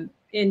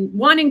 in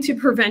wanting to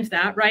prevent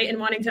that, right, and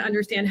wanting to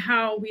understand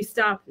how we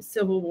stop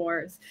civil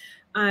wars.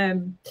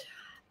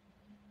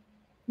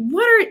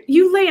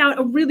 You lay out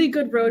a really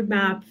good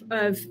roadmap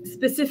of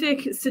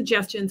specific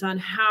suggestions on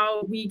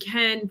how we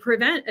can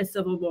prevent a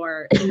civil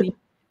war in the United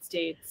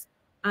States.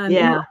 And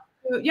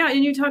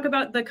you talk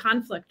about the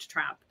conflict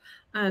trap.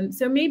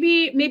 So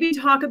maybe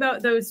talk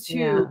about those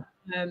two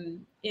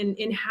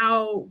in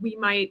how we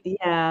might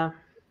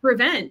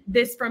prevent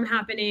this from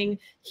happening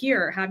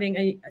here, having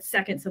a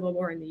second civil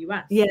war in the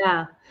US.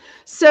 Yeah.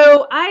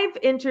 So I've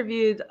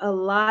interviewed a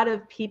lot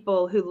of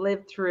people who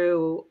lived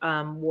through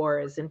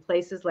wars in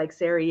places like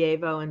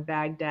Sarajevo and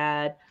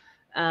Baghdad,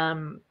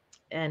 and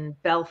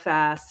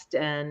Belfast,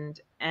 and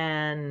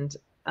I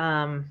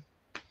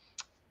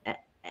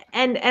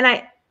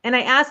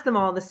asked them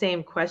all the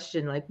same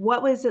question, like,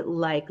 what was it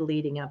like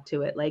leading up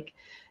to it? Like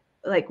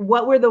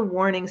what were the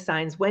warning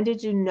signs? When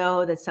did you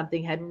know that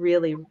something had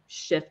really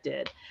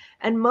shifted?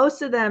 And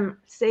most of them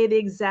say the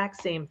exact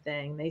same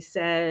thing. They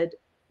said,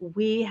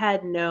 we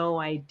had no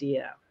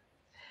idea.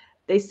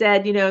 They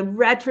said, in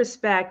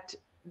retrospect,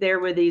 there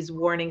were these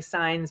warning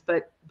signs,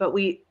 but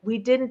we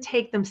didn't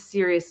take them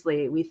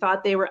seriously. We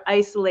thought they were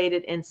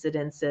isolated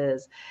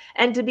incidences.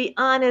 And to be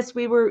honest,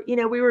 we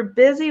were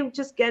busy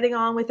just getting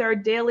on with our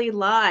daily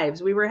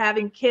lives. We were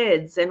having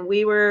kids, and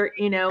we were,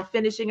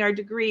 finishing our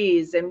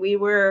degrees, and we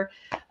were,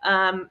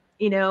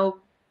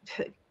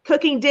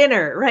 cooking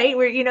dinner, right?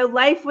 Where,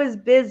 life was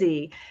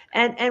busy.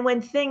 And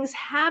when things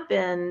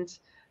happened,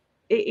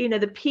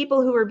 the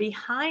people who were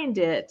behind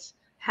it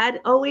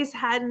had always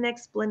had an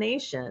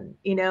explanation.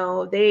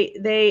 They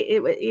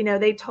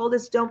told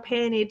us, don't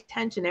pay any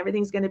attention,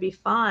 everything's going to be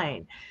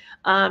fine.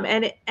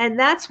 And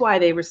that's why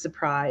they were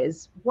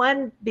surprised.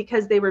 One,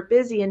 because they were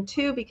busy, and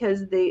two,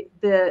 because the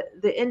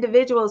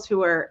individuals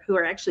who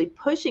are actually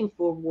pushing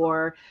for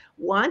war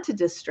want to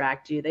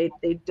distract you. They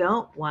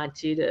don't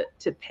want you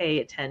to pay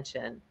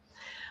attention.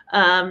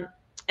 And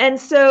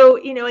so,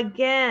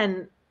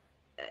 again,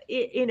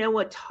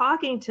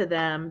 talking to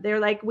them, they're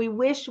like, we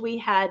wish we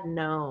had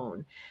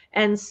known.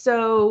 And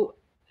so,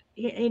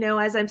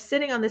 as I'm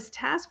sitting on this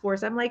task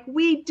force, I'm like,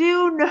 we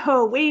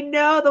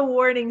know the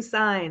warning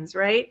signs,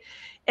 right?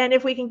 And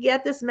if we can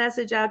get this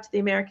message out to the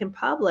American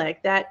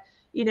public that,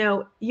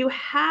 you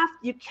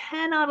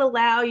cannot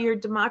allow your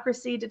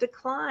democracy to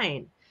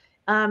decline.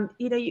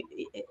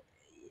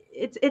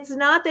 It's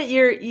not that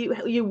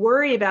you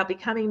worry about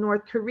becoming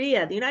North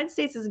Korea. The United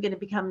States isn't going to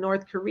become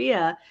North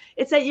Korea.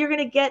 It's that you're going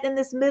to get in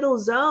this middle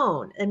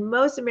zone, and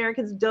most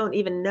Americans don't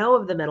even know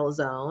of the middle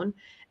zone.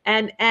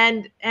 And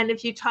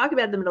if you talk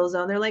about the middle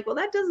zone, they're like, well,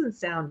 that doesn't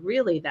sound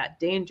really that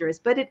dangerous,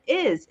 but it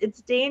is.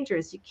 It's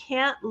dangerous. You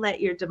can't let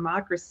your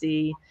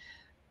democracy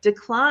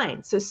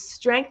decline. So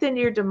strengthen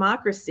your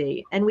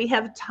democracy, and we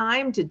have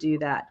time to do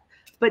that.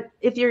 But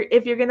if you're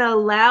going to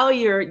allow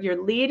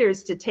your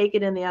leaders to take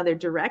it in the other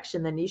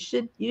direction, then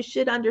you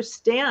should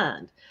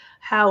understand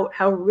how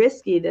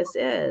risky this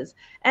is.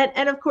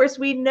 And of course,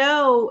 we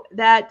know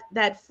that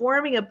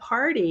forming a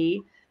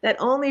party that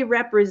only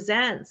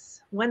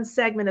represents one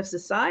segment of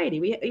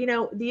society.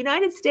 The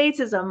United States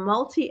is a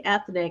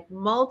multi-ethnic,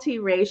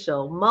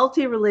 multiracial,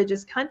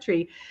 multi-religious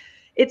country.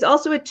 It's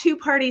also a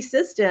two-party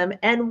system,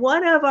 and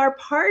one of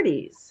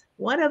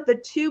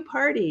the two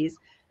parties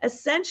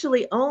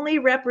essentially only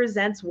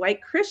represents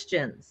white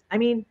Christians. I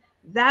mean,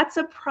 that's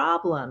a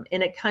problem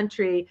in a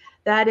country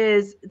that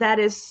is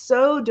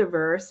so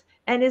diverse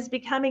and is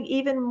becoming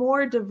even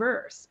more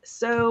diverse.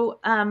 So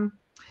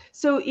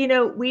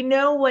we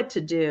know what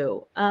to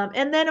do.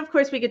 And then, of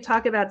course, we could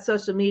talk about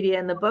social media.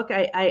 In the book,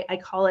 I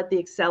call it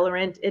the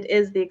accelerant. It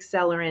is the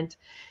accelerant.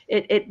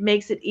 It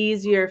makes it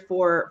easier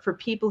for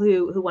people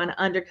who want to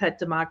undercut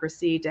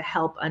democracy to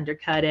help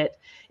undercut it.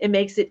 It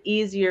makes it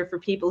easier for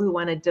people who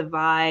want to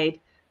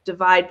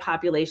divide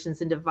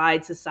populations and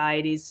divide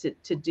societies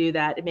to do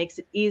that. It makes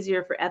it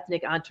easier for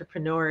ethnic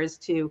entrepreneurs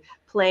to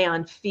play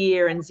on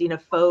fear and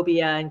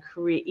xenophobia and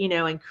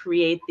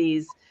create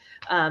these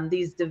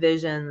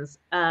divisions.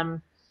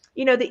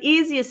 The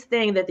easiest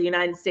thing that the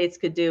United States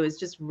could do is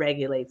just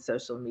regulate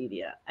social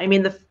media. I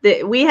mean,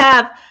 we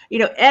have,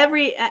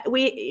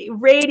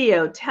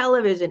 radio,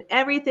 television,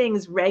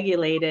 everything's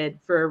regulated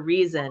for a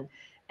reason.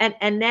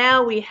 And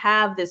now we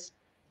have this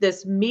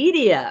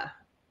media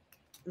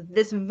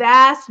this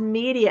vast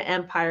media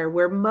empire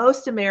where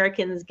most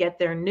Americans get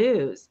their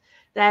news.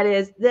 That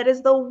is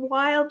the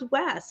Wild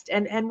West,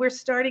 and we're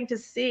starting to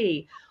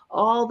see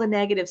all the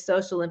negative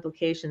social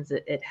implications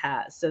that it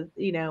has. So,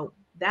 you know,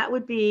 that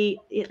would be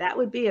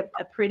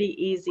a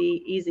pretty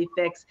easy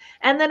fix.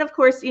 And then, of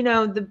course, you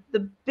know,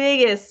 the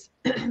biggest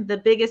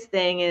the biggest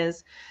thing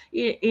is,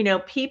 you know,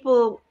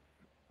 people,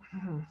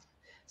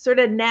 sort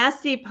of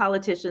nasty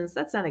politicians.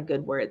 That's not a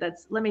good word.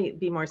 Let me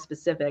be more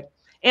specific.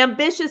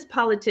 Ambitious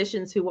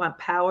politicians who want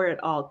power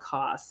at all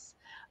costs.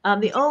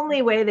 The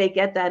only way they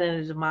get that in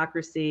a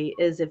democracy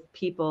is if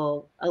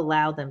people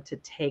allow them to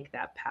take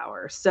that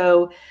power.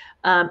 So,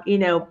 you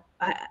know,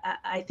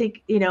 I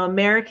think, you know,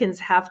 Americans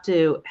have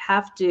to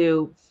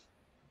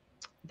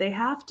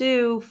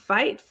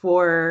fight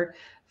for,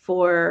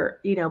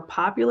 you know,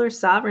 popular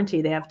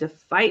sovereignty. They have to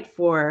fight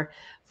for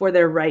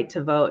their right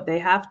to vote. They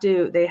have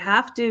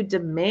to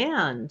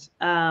demand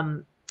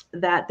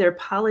that their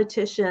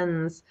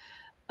politicians,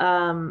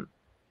 that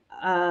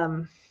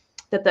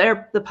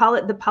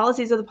the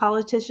policies of the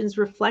politicians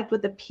reflect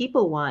what the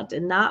people want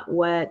and not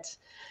what,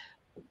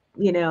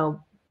 you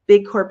know,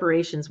 big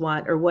corporations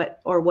want, or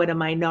what a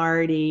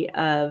minority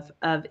of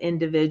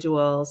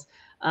individuals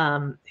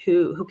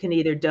who can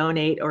either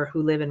donate or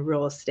who live in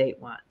rural states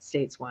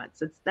want.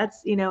 So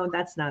that's you know,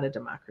 that's not a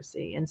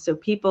democracy. And so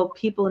people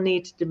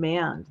need to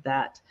demand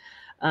that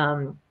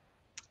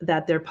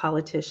that their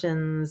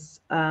politicians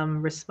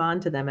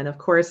respond to them. And of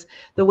course,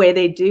 the way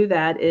they do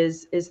that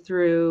is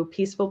through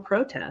peaceful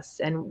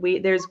protests. And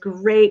there's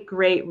great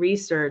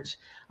research,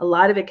 a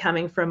lot of it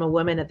coming from a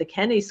woman at the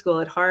Kennedy School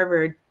at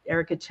Harvard,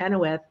 Erica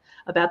Chenoweth,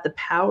 about the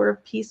power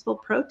of peaceful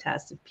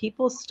protests. If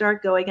people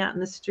start going out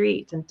in the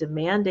street and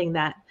demanding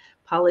that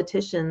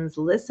politicians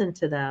listen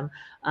to them,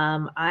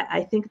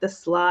 I think the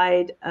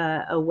slide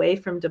away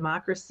from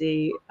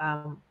democracy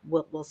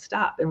will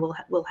stop, and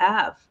we'll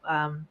have,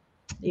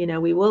 you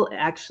know, we will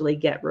actually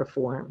get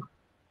reform.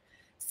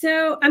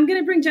 So I'm going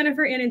to bring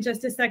Jennifer in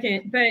just a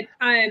second, but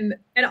and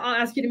I'll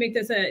ask you to make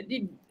this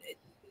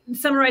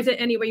summarize it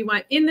any way you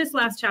want. In this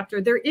last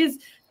chapter,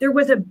 there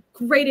was a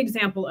great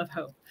example of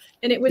hope,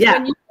 and it was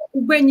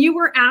when you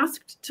were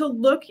asked to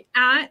look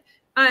at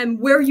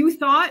where you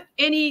thought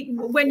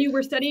when you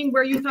were studying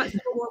where you thought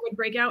civil war would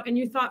break out, and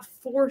you thought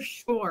for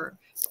sure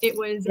it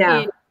was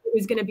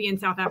going to be in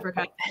South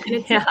Africa, and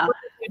it's an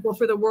example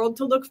for the world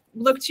to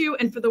look to,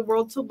 and for the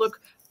world to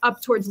look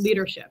up towards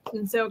leadership.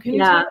 And so, can you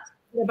talk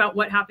about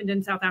what happened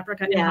in South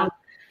Africa and how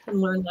we can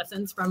learn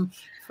lessons from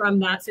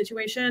that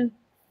situation?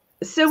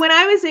 So when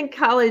I was in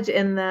college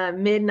in the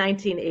mid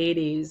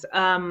 1980s,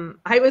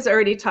 I was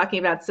already talking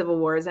about civil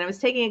wars, and I was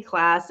taking a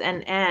class,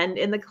 and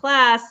in the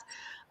class,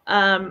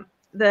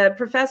 the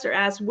professor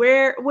asked,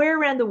 where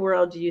around the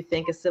world do you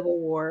think a civil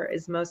war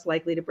is most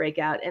likely to break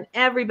out? And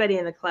everybody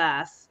in the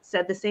class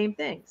said the same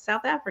thing: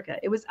 South Africa.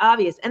 It was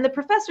obvious. And the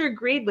professor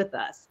agreed with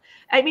us.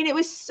 I mean, it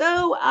was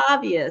so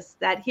obvious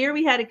that here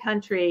we had a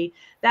country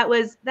that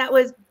was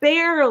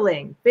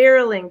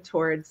barreling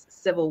towards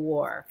civil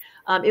war.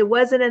 It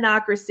was an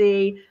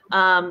autocracy.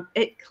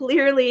 It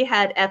clearly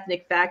had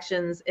ethnic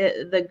factions.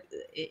 The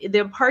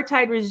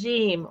apartheid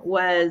regime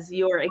was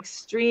your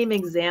extreme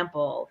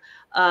example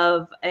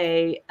of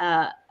a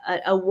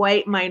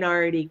white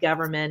minority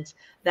government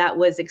that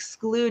was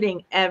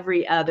excluding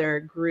every other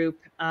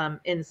group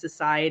in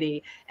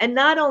society. And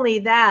not only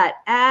that,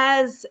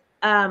 as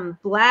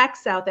Black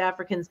South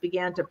Africans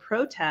began to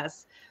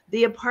protest,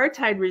 the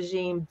apartheid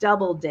regime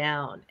doubled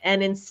down.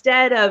 And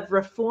instead of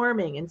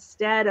reforming,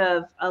 instead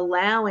of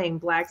allowing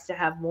Blacks to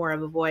have more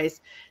of a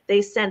voice,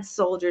 they sent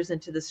soldiers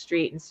into the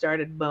street and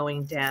started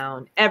mowing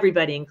down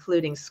everybody,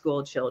 including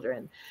school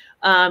children.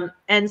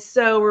 And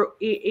so,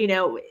 you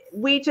know,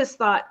 we just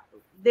thought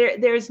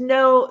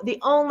the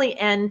only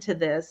end to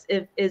this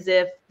is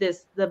if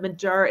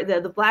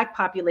the Black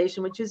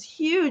population, which is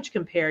huge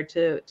compared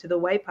to the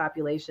white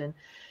population,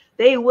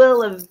 they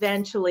will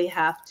eventually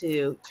have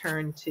to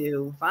turn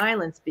to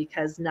violence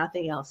because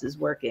nothing else is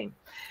working.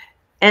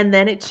 And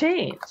then it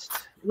changed,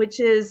 which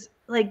is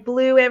like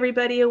blew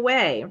everybody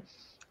away.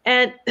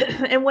 And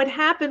what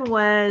happened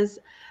was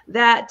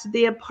that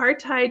the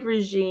apartheid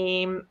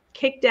regime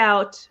kicked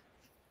out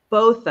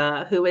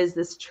Botha, who is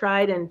this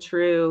tried and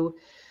true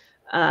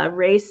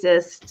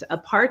racist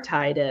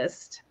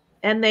apartheidist,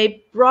 and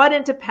they brought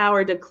into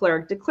power de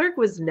Klerk. De Klerk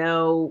was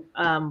no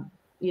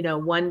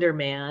wonder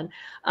man,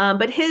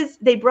 but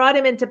they brought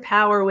him into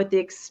power with the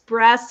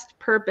expressed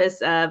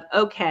purpose of,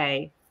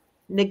 okay,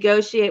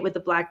 negotiate with the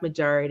Black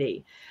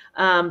majority.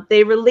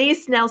 They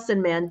released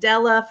Nelson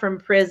Mandela from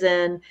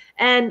prison,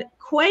 and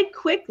quite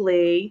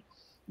quickly,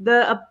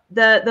 the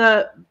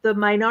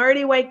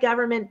minority white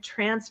government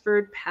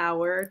transferred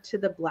power to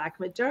the Black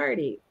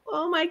majority.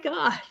 Oh my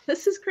God,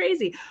 this is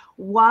crazy.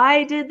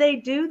 Why did they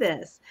do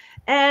this?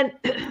 And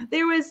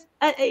there was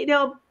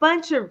a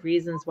bunch of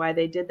reasons why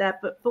they did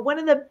that, but one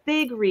of the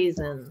big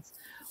reasons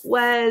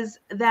was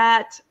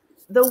that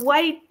the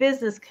white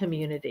business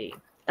community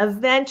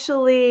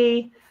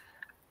eventually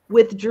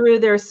withdrew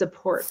their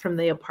support from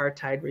the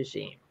apartheid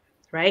regime.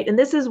 right? And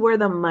this is where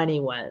the money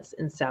was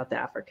in South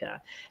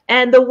Africa.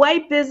 And the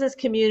white business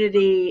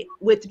community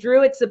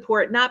withdrew its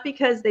support, not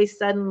because they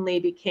suddenly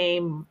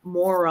became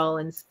moral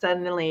and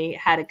suddenly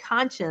had a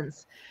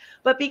conscience,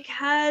 but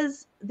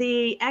because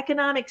the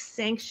economic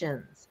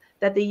sanctions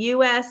that the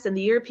US and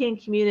the European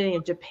community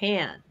and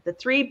Japan, the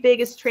three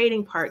biggest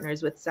trading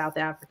partners with South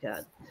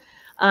Africa,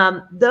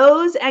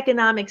 those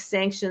economic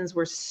sanctions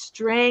were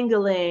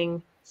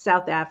strangling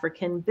South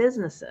African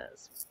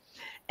businesses.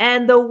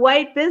 And the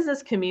white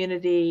business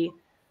community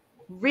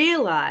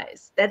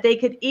realized that they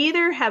could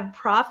either have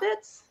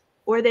profits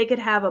or they could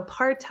have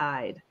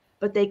apartheid,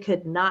 but they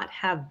could not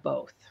have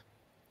both.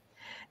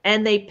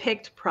 And they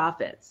picked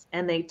profits,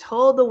 and they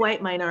told the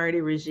white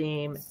minority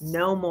regime,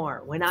 no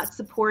more, we're not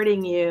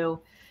supporting you.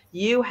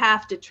 You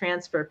have to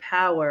transfer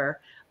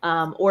power,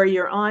 or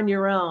you're on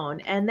your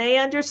own. And they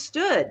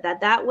understood that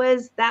that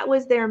was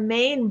their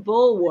main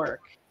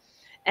bulwark.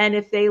 And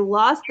if they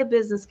lost the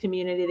business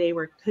community, they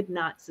could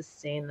not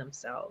sustain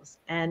themselves.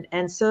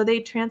 And so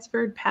they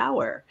transferred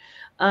power.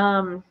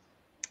 And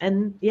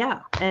the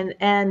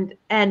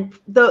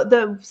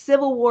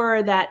Civil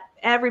War that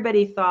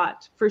everybody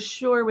thought for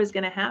sure was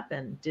going to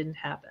happen didn't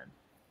happen.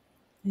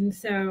 And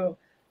so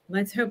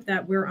let's hope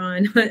that we're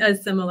on a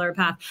similar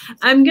path.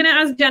 I'm going to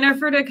ask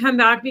Jennifer to come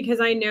back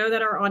because I know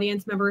that our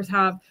audience members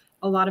have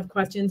a lot of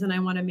questions, and I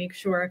want to make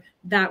sure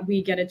that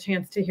we get a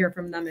chance to hear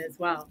from them as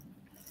well.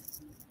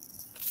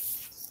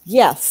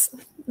 Yes.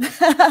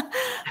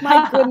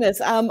 My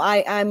goodness. I'm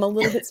a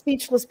little bit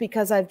speechless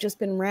because I've just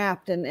been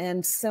wrapped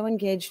and so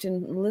engaged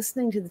in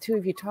listening to the two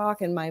of you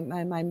talk, and my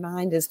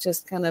mind is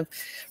just kind of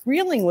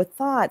reeling with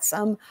thoughts.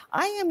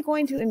 I am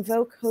going to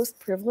invoke host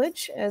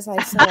privilege, as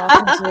I so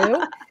often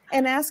do,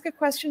 and ask a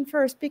question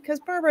first, because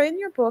Barbara, in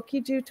your book,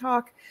 you do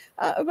talk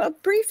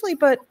briefly,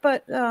 but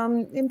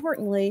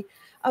importantly,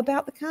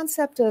 about the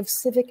concept of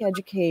civic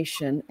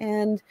education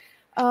and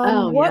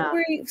what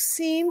we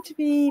seem to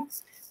be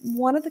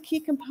one of the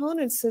key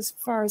components, as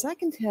far as I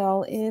can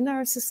tell, in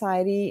our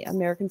society,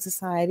 American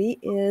society,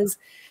 is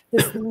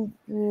this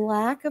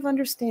lack of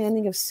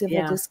understanding of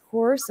civil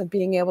discourse, of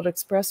being able to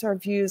express our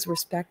views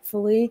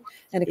respectfully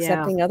and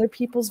accepting other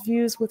people's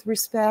views with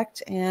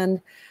respect.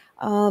 And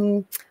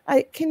can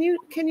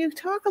you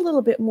talk a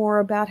little bit more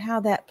about how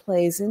that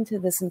plays into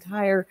this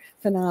entire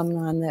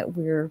phenomenon that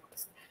we're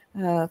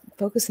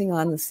focusing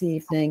on this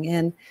evening,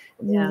 and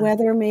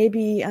whether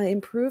maybe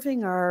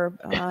improving our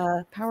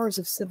powers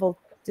of civil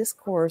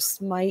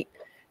discourse might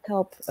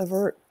help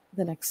avert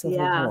the next civil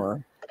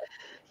war?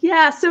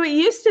 Yeah, so it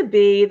used to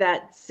be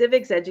that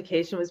civics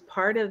education was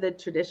part of the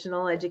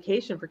traditional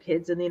education for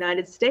kids in the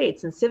United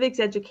States. And civics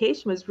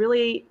education was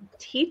really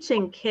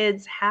teaching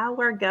kids how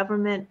our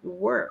government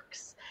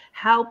works,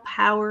 how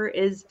power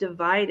is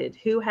divided,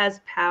 who has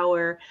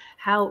power,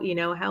 how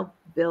laws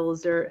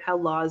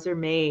are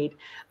made.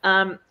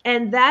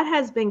 And that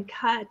has been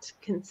cut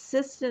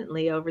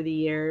consistently over the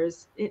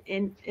years,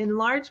 in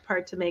large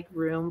part to make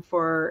room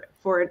for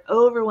an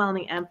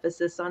overwhelming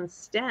emphasis on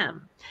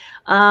STEM.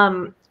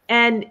 And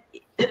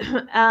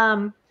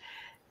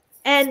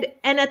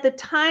at the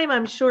time,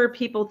 I'm sure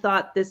people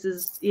thought this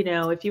is,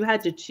 if you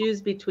had to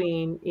choose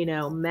between,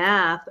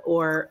 math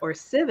or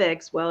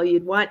civics, well,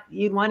 you'd want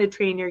to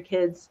train your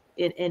kids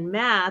in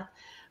math.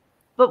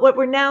 But what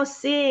we're now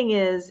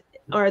seeing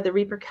are the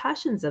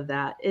repercussions of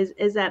that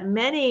is that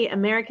many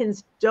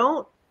Americans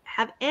don't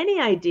have any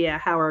idea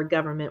how our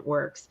government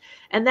works.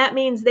 And that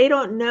means they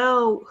don't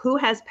know who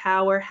has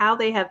power, how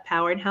they have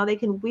power, and how they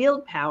can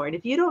wield power. And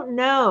if you don't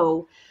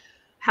know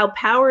how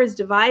power is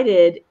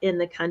divided in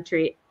the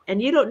country,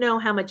 and you don't know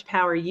how much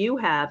power you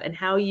have and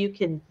how you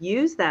can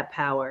use that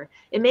power,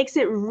 it makes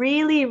it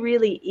really,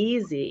 really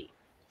easy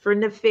for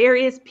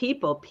nefarious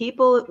people.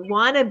 People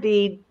want to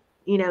be,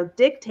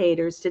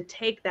 dictators, to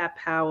take that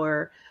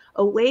power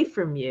away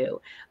from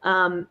you.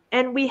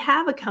 And we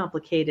have a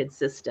complicated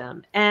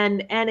system.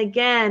 And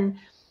again,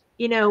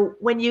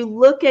 when you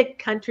look at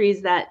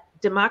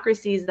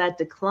democracies that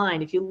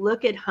decline, if you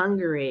look at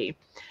Hungary,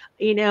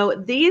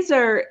 these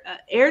are,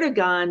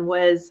 Erdogan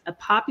was a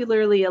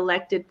popularly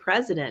elected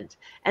president,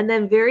 and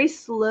then very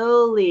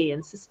slowly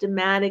and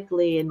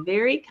systematically and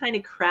very kind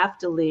of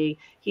craftily,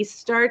 he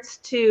starts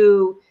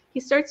to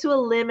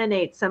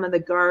eliminate some of the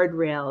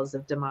guardrails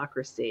of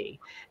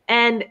democracy,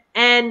 and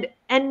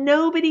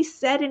nobody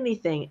said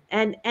anything.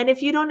 And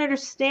if you don't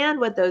understand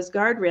what those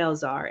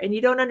guardrails are, and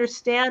you don't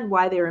understand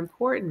why they're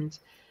important,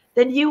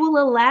 then you will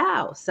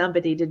allow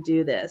somebody to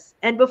do this,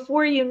 and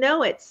before you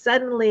know it,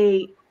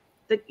 suddenly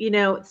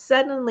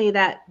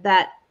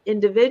that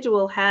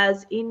individual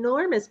has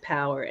enormous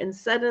power, and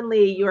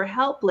suddenly you're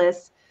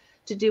helpless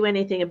to do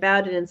anything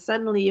about it. And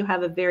suddenly you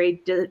have a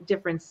very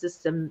different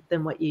system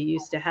than what you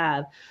used to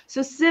have.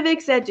 So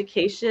civics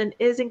education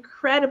is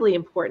incredibly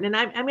important. And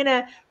I'm going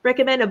to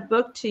recommend a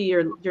book to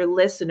your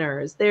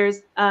listeners.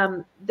 There's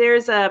a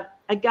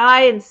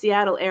guy in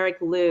Seattle, Eric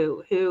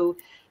Liu, who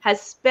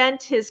has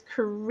spent his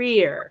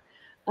career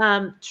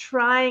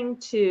trying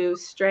to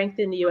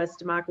strengthen U.S.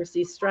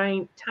 democracy,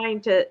 trying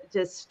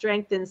to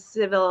strengthen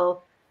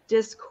civil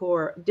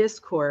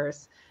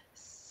discourse,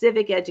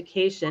 civic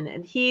education.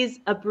 And he's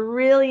a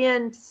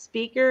brilliant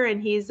speaker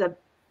and he's a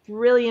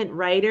brilliant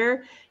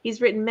writer.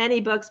 He's written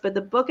many books, but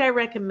the book I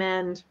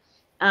recommend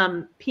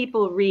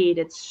people read,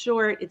 it's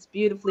short, it's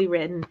beautifully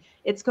written.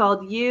 It's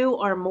called You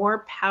Are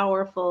More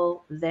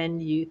Powerful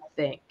Than You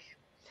Think.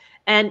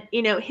 And,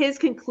 you know, his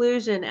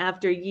conclusion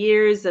after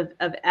years of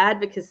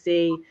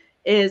advocacy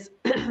is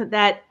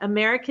that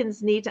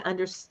Americans need to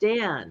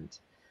understand,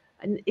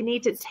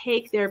 need to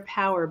take their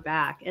power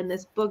back. And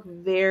this book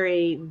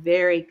very,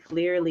 very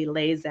clearly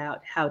lays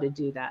out how to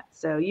do that.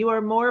 So you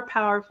are more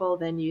powerful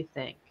than you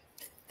think.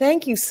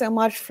 Thank you so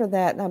much for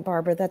that,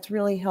 Barbara. That's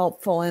really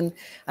helpful. And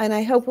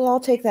I hope we'll all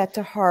take that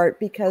to heart,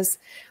 because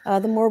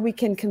the more we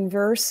can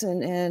converse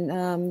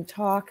and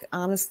talk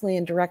honestly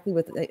and directly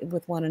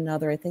with one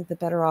another, I think the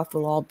better off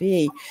we'll all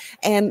be.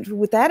 And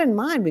with that in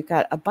mind, we've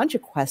got a bunch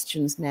of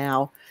questions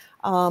now.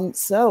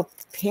 So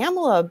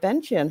Pamela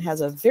Benchen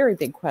has a very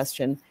big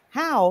question.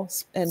 How,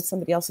 and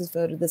somebody else has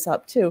voted this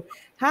up too,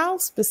 how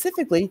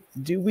specifically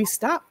do we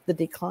stop the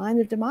decline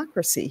of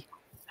democracy?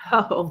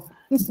 Oh.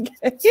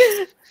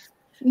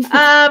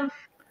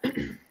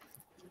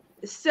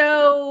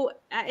 So,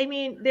 I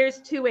mean, there's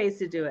two ways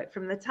to do it,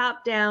 from the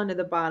top down to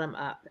the bottom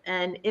up.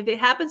 And if it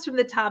happens from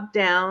the top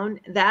down,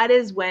 that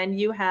is when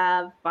you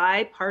have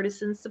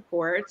bipartisan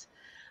support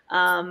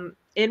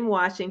in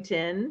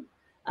Washington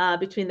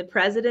between the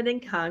president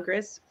and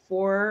Congress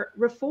for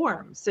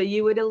reform. So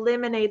you would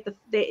eliminate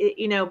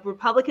you know,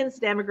 Republicans,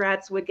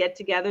 Democrats would get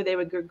together. They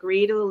would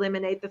agree to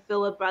eliminate the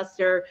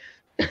filibuster.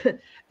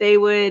 They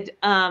would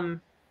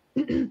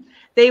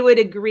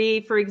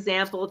agree, for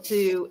example,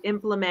 to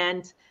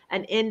implement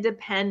an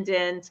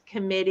independent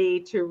committee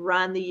to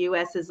run the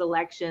US's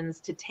elections,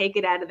 to take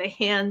it out of the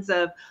hands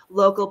of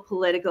local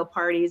political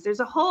parties. There's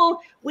a whole,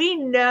 we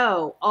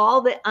know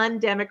all the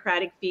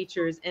undemocratic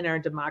features in our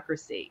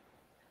democracy.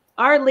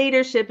 Our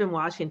leadership in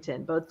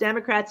Washington, both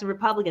Democrats and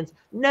Republicans,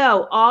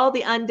 know all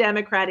the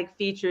undemocratic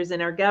features in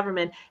our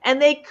government,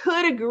 and they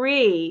could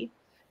agree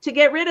to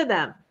get rid of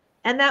them.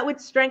 And that would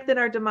strengthen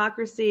our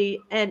democracy,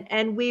 and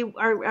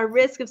our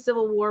risk of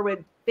civil war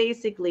would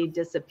basically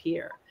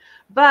disappear.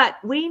 But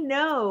we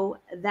know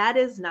that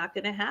is not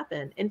going to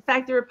happen. In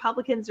fact, the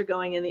Republicans are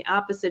going in the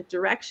opposite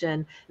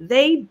direction.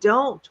 They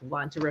don't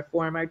want to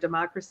reform our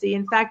democracy.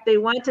 In fact, they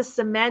want to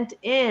cement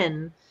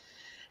in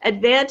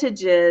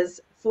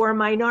advantages for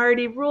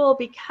minority rule,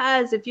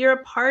 because if you're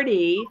a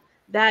party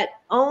that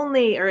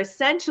only, or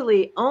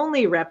essentially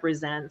only,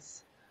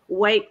 represents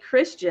white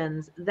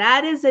Christians,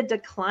 that is a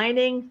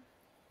declining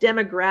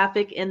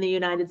demographic in the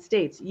United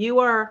States. You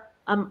are,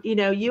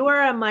 you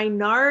are a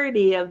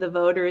minority of the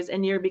voters,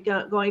 and you're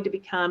going to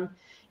become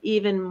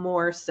even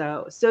more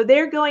so. So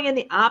they're going in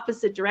the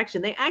opposite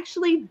direction. They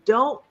actually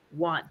don't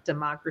want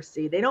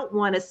democracy. They don't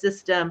want a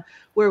system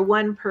where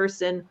one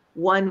person,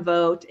 one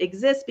vote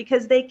exists,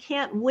 because they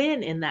can't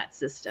win in that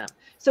system.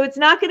 So it's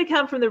not going to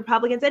come from the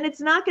Republicans, and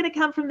it's not going to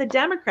come from the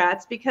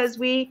Democrats, because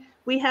we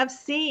have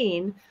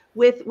seen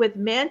with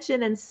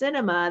Manchin and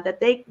Sinema that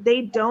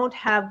they don't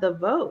have the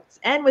votes,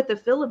 and with the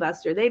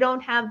filibuster, they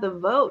don't have the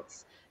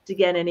votes to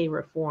get any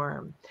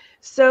reform.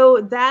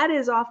 So that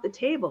is off the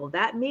table.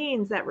 That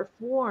means that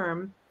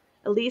reform,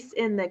 at least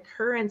in the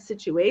current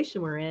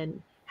situation we're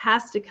in,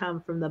 has to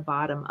come from the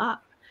bottom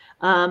up.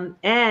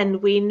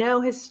 And we know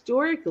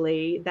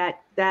historically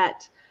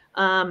that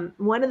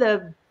one of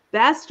the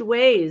best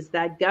ways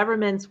that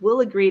governments will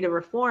agree to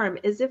reform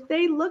is if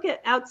they look at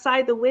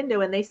outside the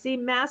window and they see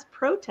mass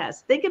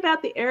protests. Think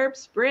about the Arab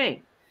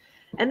Spring.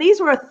 And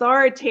these were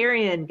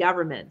authoritarian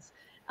governments.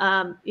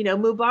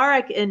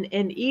 Mubarak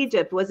in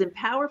Egypt was in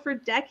power for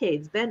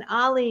decades. Ben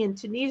Ali in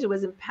Tunisia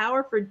was in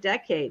power for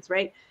decades,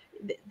 right?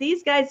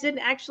 These guys didn't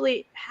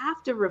actually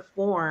have to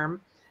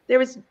reform. There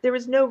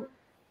was no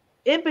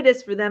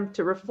impetus for them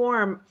to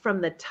reform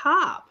from the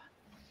top.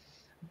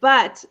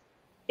 But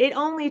it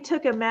only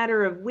took a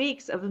matter of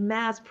weeks of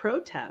mass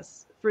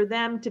protests for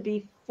them to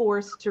be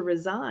forced to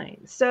resign.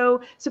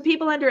 So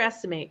people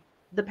underestimate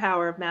the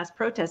power of mass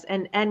protests.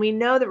 And we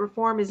know that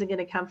reform isn't going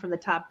to come from the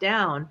top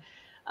down,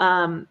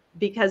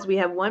 because we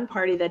have one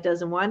party that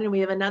doesn't want it, and we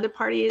have another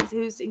party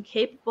who's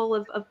incapable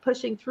of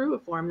pushing through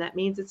reform. That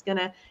means it's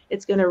gonna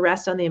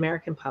rest on the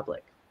American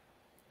public.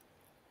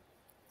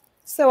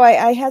 So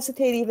I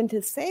hesitate even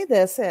to say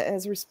this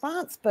as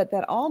response, but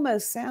that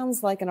almost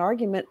sounds like an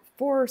argument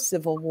for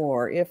civil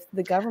war. If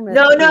the government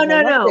no.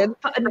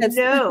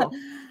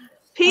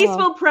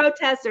 Peaceful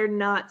protests are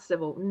not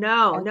civil.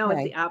 No,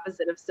 it's the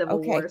opposite of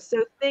civil war.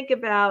 So think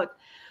about,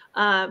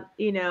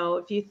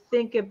 if you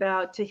think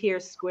about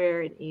Tahrir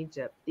Square in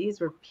Egypt,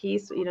 these were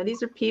peaceful.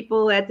 These are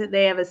people that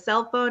they have a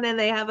cell phone and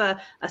they have a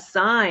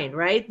sign,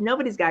 right?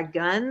 Nobody's got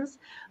guns.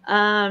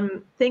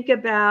 Think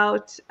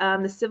about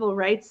the civil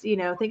rights.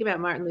 Think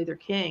about Martin Luther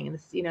King,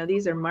 and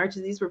these are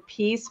marches. These were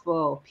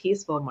peaceful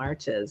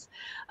marches.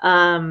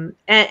 And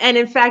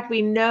in fact,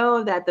 we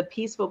know that the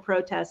peaceful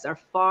protests are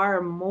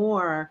far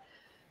more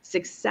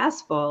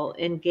successful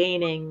in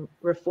gaining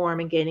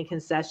reform and gaining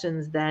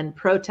concessions than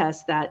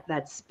protests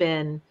that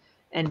spin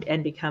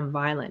and become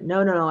violent.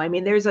 No. I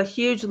mean, there's a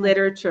huge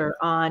literature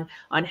on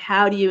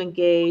how do you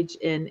engage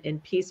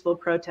in peaceful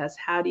protests?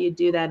 How do you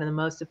do that in the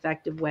most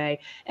effective way?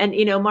 And,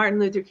 you know, Martin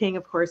Luther King,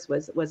 of course,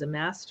 was a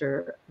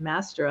master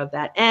of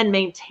that, and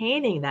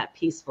maintaining that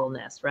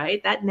peacefulness,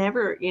 right? That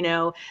never, you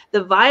know,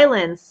 the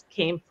violence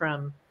came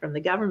from the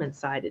government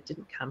side. It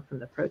didn't come from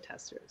the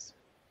protesters.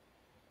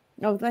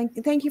 Oh,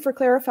 thank you for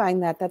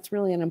clarifying that. That's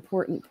really an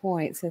important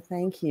point. So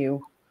thank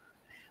you.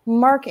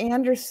 Mark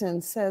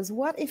Anderson says,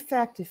 what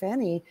effect, if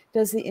any,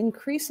 does the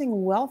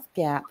increasing wealth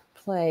gap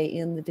play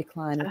in the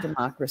decline of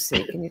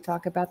democracy? Can you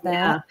talk about that?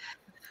 Yeah.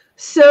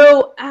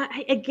 So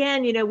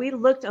again, you know, we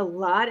looked a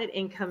lot at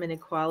income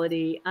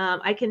inequality.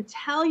 I can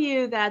tell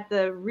you that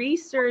the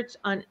research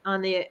on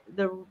the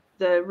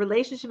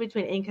relationship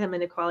between income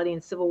inequality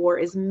and civil war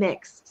is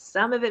mixed.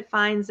 Some of it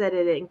finds that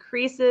it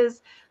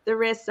increases the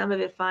risk. Some of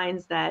it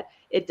finds that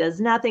it does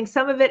nothing.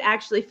 Some of it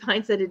actually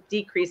finds that it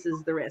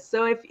decreases the risk.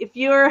 So if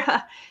you're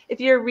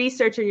a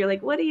researcher, you're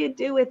like, what do you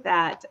do with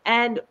that?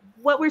 And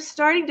what we're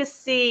starting to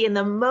see in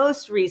the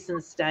most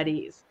recent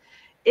studies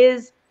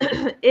is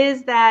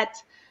that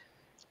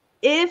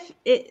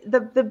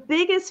the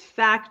biggest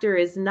factor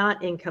is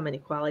not income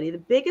inequality. The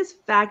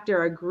biggest factor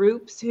are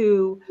groups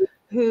who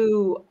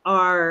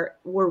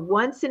were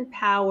once in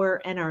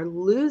power and are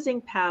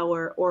losing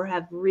power or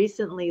have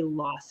recently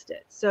lost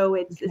it. So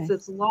it's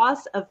this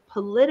loss of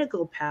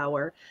political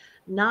power,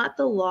 not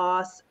the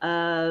loss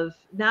of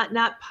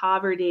not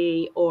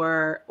poverty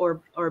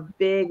or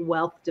big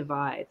wealth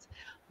divides.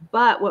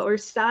 But what we're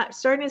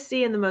starting to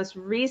see in the most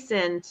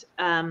recent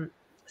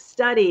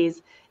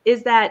studies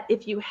is that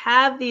if you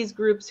have these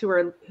groups who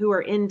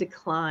are in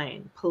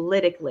decline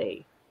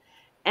politically,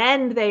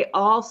 and they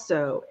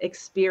also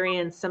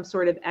experience some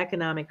sort of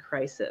economic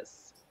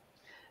crisis,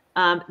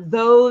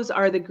 those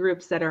are the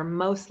groups that are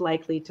most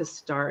likely to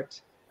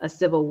start a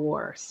civil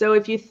war. So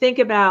if you think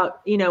about,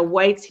 you know,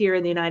 whites here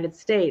in the United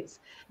States,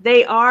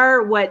 they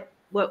are what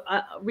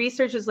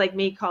researchers like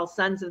me call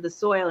sons of the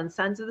soil, and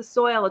sons of the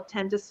soil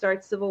tend to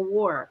start civil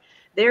war.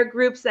 They're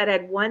groups that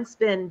had once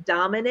been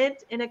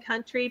dominant in a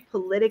country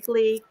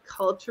politically,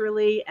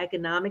 culturally,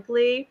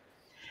 economically,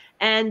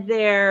 and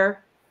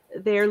they're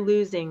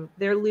losing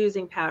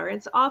power.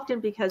 It's often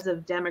because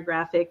of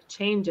demographic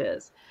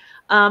changes.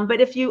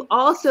 But if you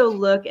also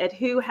look at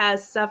who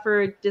has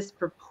suffered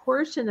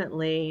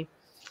disproportionately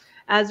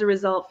as a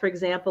result, for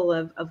example,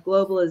 of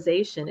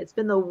globalization, it's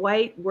been the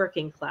white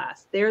working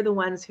class. They're the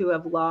ones who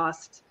have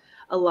lost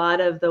a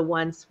lot of the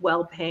once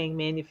well-paying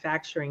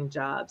manufacturing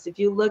jobs. If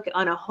you look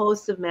on a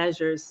host of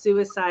measures,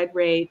 suicide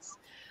rates,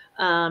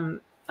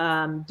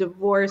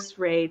 divorce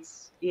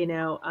rates, you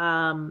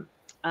know,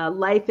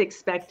 life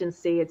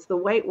expectancy, it's the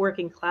white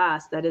working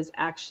class that has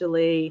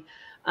actually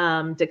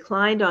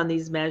declined on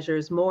these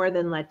measures more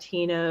than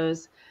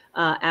Latinos,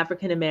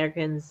 African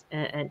Americans,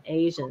 and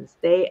Asians.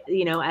 They,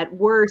 you know, at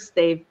worst,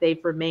 they've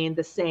remained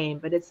the same,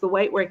 but it's the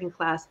white working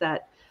class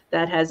that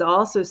has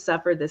also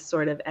suffered this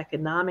sort of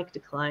economic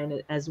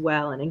decline as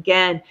well. And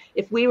again,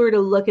 if we were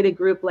to look at a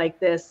group like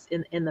this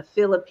in the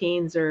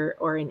Philippines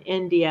or in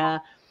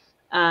India,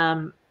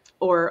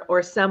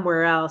 or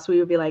somewhere else, we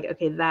would be like,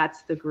 okay,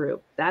 that's the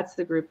group that's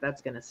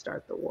going to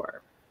start the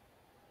war.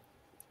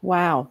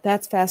 Wow,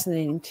 that's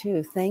fascinating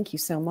too. Thank you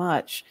so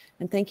much.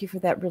 And thank you for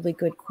that really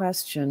good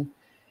question.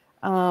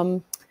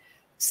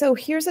 So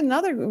here's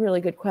another really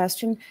good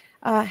question.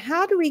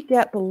 How do we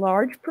get the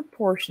large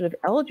proportion of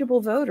eligible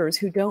voters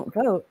who don't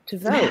vote to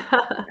vote?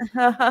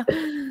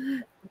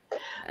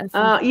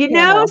 You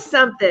know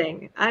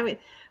something. I mean,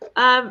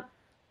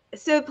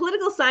 so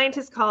political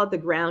scientists call it the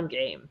ground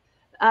game.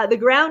 The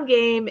ground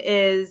game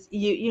is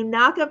you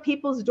knock on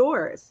people's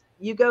doors.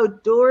 You go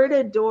door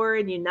to door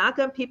and you knock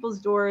on people's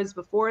doors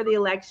before the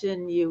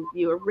election. You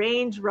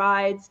arrange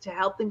rides to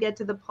help them get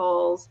to the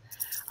polls.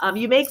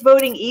 You make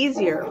voting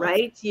easier,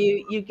 right?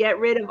 You get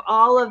rid of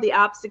all of the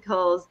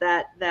obstacles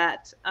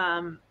that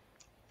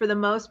for the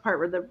most part,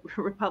 where the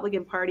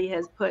Republican Party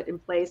has put in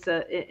place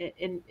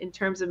in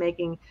terms of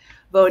making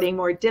voting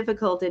more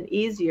difficult and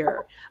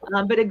easier.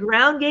 But a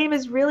ground game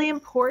is really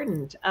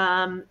important.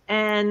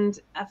 And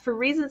for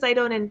reasons I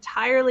don't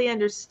entirely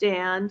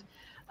understand,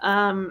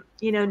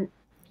 you know,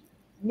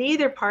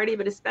 neither party,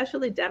 but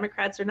especially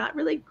Democrats, are not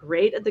really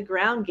great at the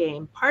ground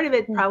game. Part of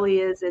it probably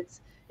is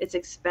it's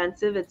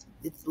expensive, it's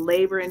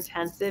labor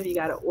intensive, you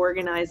got to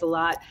organize a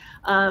lot.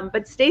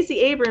 But Stacey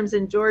Abrams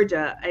in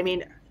Georgia, I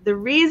mean, the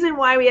reason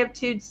why we have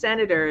two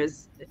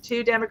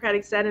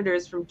Democratic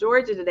senators from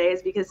Georgia today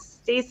is because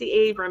Stacey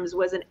Abrams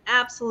was an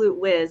absolute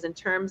whiz in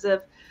terms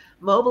of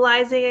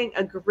mobilizing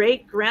a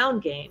great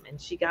ground game,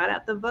 and she got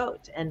out the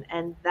vote.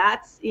 And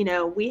that's, you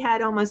know, we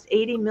had almost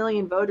 80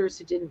 million voters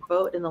who didn't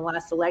vote in the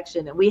last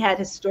election, and we had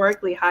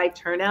historically high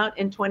turnout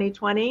in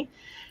 2020.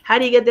 How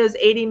do you get those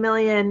 80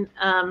 million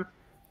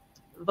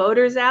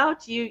voters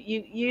out? You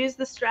use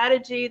the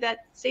strategy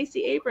that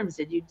Stacey Abrams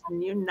did.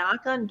 You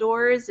knock on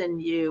doors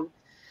and you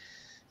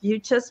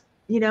just,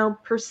 you know,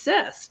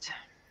 persist.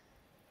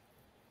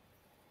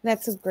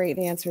 That's a great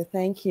answer.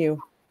 Thank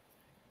you.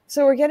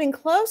 So we're getting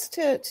close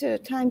to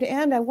time to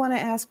end. I want to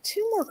ask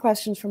two more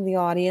questions from the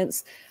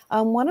audience.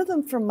 One of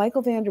them from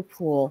Michael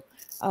Vanderpool.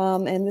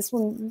 And this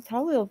one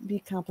probably will be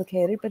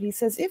complicated, but he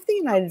says, if the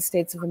United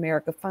States of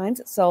America finds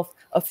itself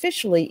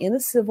officially in a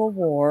civil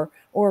war,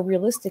 or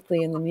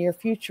realistically in the near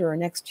future or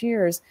next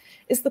years,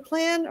 is the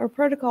plan or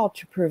protocol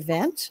to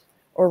prevent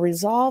or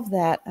resolve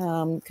that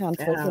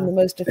conflict in the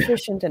most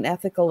efficient and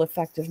ethical,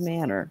 effective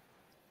manner?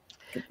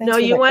 Thanks no, for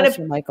you that want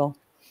question, to, Michael.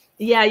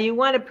 Yeah, you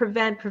want to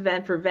prevent.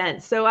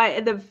 So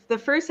the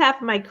first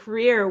half of my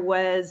career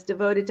was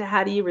devoted to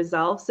how do you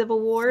resolve civil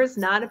wars,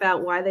 not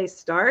about why they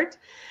start.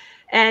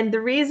 And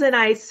the reason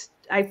I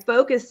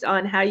focused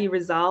on how you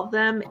resolve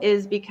them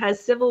is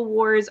because civil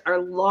wars are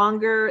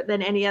longer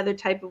than any other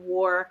type of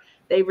war.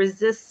 They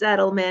resist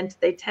settlement.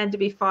 They tend to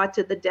be fought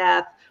to the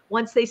death.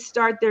 Once they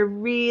start, they're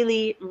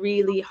really,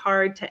 really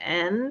hard to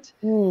end.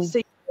 So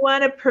you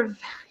want to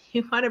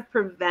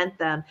prevent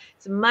them.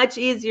 It's much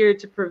easier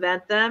to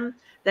prevent them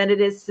than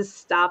it is to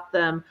stop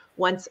them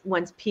once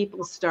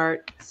people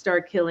start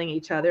killing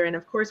each other. And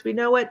of course, we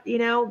know what,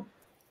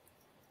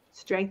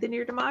 strengthen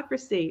your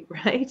democracy,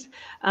 right?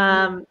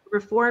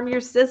 Reform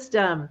your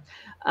system,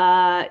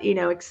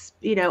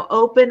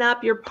 open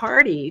up your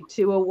party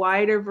to a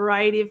wider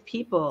variety of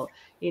people.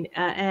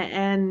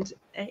 And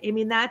I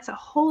mean, that's a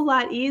whole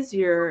lot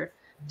easier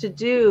to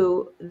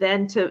do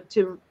than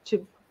to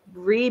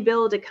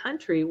rebuild a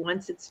country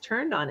once it's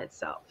turned on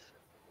itself.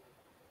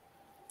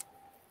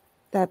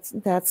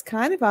 That's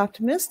kind of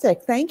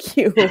optimistic. Thank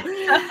you.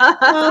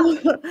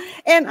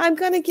 And I'm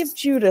going to give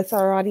Judith,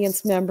 our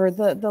audience member,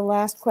 the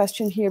last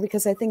question here,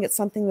 because I think it's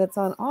something that's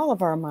on all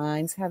of our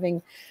minds,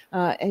 having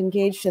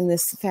engaged in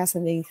this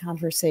fascinating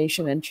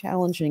conversation and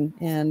challenging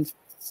and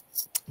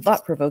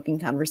thought-provoking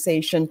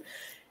conversation.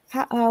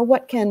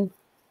 What can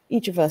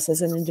each of us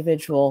as an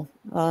individual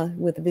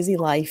with a busy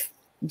life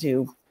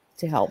do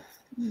to help?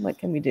 What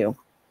can we do?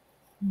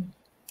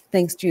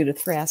 Thanks, Judith,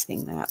 for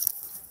asking that.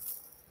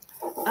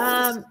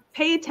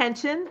 Pay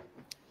attention.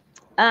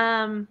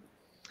 Don't,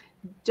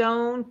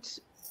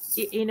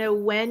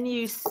 when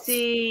you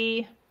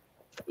see,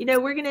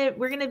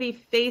 we're gonna be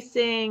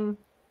facing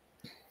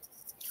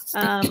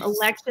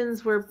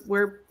elections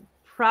where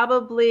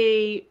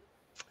probably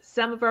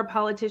some of our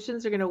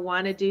politicians are going to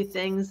want to do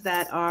things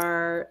that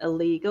are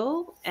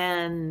illegal,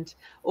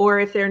 or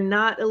if they're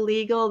not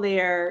illegal,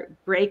 they're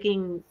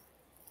breaking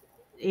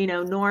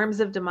norms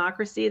of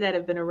democracy that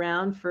have been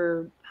around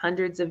for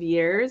hundreds of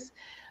years.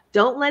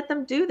 Don't let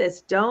them do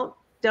this. Don't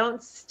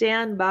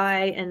stand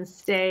by and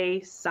stay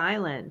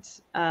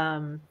silent.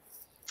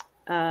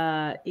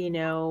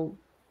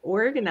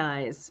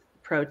 Organize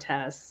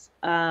protests,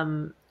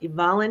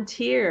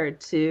 volunteer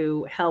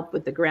to help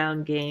with the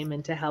ground game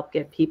and to help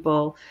get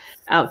people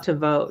out to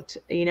vote.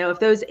 If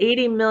those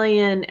 80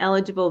 million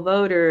eligible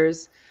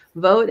voters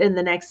vote in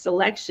the next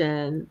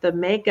election, the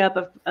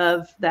makeup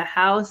of the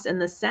House and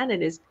the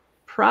Senate is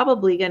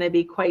probably going to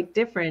be quite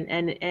different,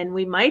 and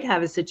we might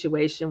have a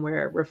situation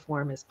where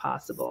reform is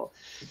possible.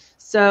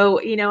 So,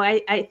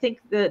 I think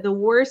the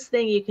worst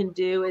thing you can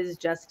do is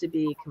just to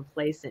be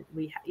complacent.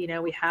 We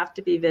have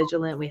to be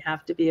vigilant. We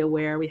have to be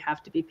aware. We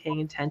have to be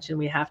paying attention.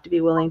 We have to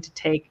be willing to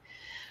take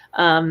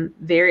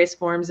various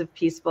forms of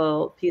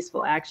peaceful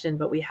action,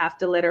 but we have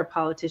to let our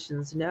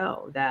politicians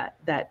know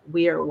that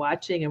we are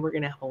watching and we're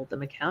going to hold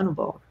them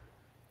accountable.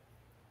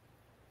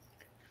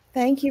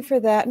 Thank you for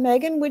that.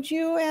 Megan, would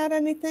you add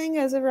anything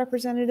as a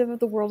representative of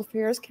the World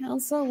Affairs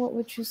Council? What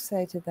would you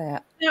say to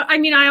that?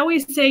 I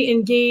always say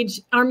engage,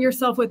 arm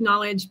yourself with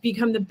knowledge,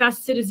 become the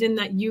best citizen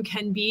that you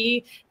can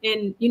be,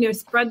 and,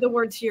 spread the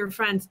word to your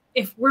friends.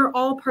 If we're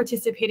all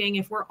participating,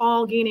 if we're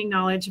all gaining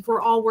knowledge, if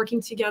we're all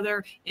working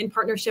together in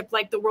partnership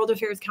like the World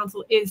Affairs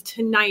Council is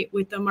tonight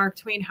with the Mark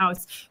Twain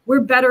House,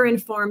 we're better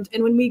informed.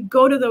 And when we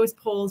go to those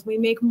polls, we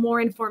make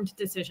more informed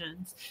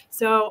decisions.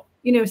 So,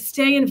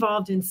 stay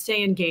involved and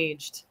stay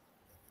engaged.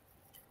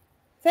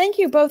 Thank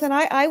you both. And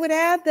I would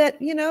add that,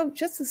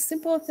 just as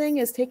simple a thing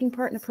as taking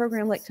part in a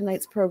program like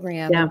tonight's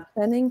program, and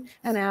spending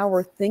an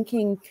hour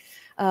thinking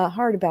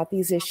hard about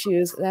these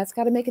issues, that's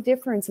got to make a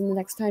difference. And the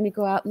next time you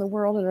go out in the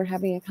world and are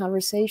having a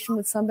conversation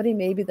with somebody,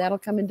 maybe that'll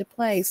come into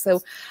play.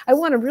 So I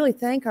want to really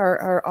thank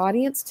our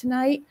audience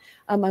tonight.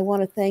 I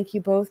want to thank you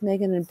both,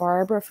 Megan and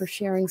Barbara, for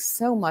sharing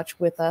so much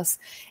with us.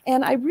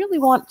 And I really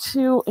want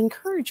to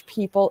encourage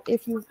people,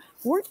 if you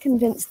weren't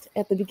convinced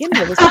at the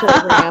beginning of this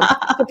program,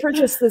 to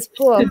purchase this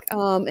book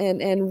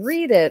and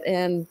read it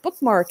and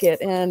bookmark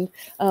it and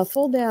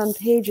fold down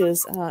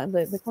pages,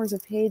 the corners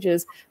of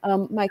pages.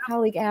 My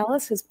colleague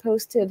Alice has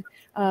posted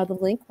the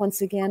link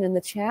once again in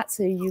the chat,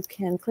 so you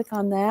can click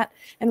on that.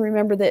 And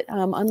remember that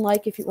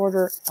unlike if you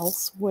order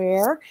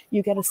elsewhere,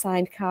 you get a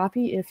signed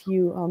copy if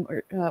you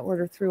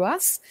order through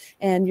us,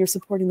 and you're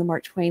supporting the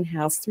Mark Twain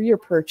House through your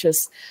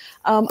purchase.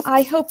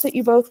 I hope that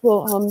you both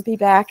will be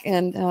back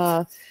and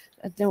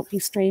don't be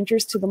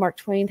strangers to the Mark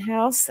Twain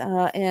House.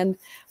 And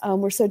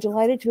we're so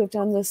delighted to have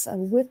done this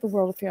with the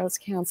World Affairs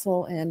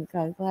Council, and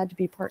glad to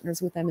be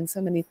partners with them in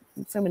so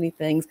many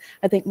things.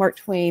 I think Mark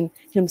Twain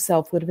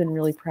himself would have been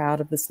really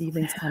proud of this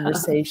evening's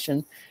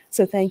conversation.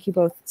 So thank you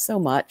both so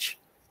much.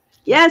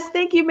 Yes,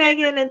 thank you,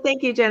 Megan, and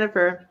thank you,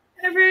 Jennifer.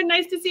 Jennifer,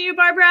 nice to see you,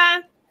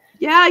 Barbara.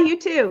 Yeah, you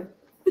too.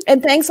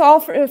 And thanks all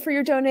for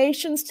your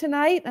donations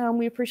tonight.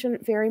 We appreciate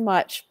it very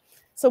much.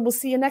 So we'll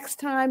see you next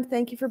time.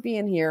 Thank you for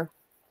being here.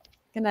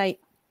 Good night.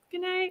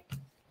 Good night.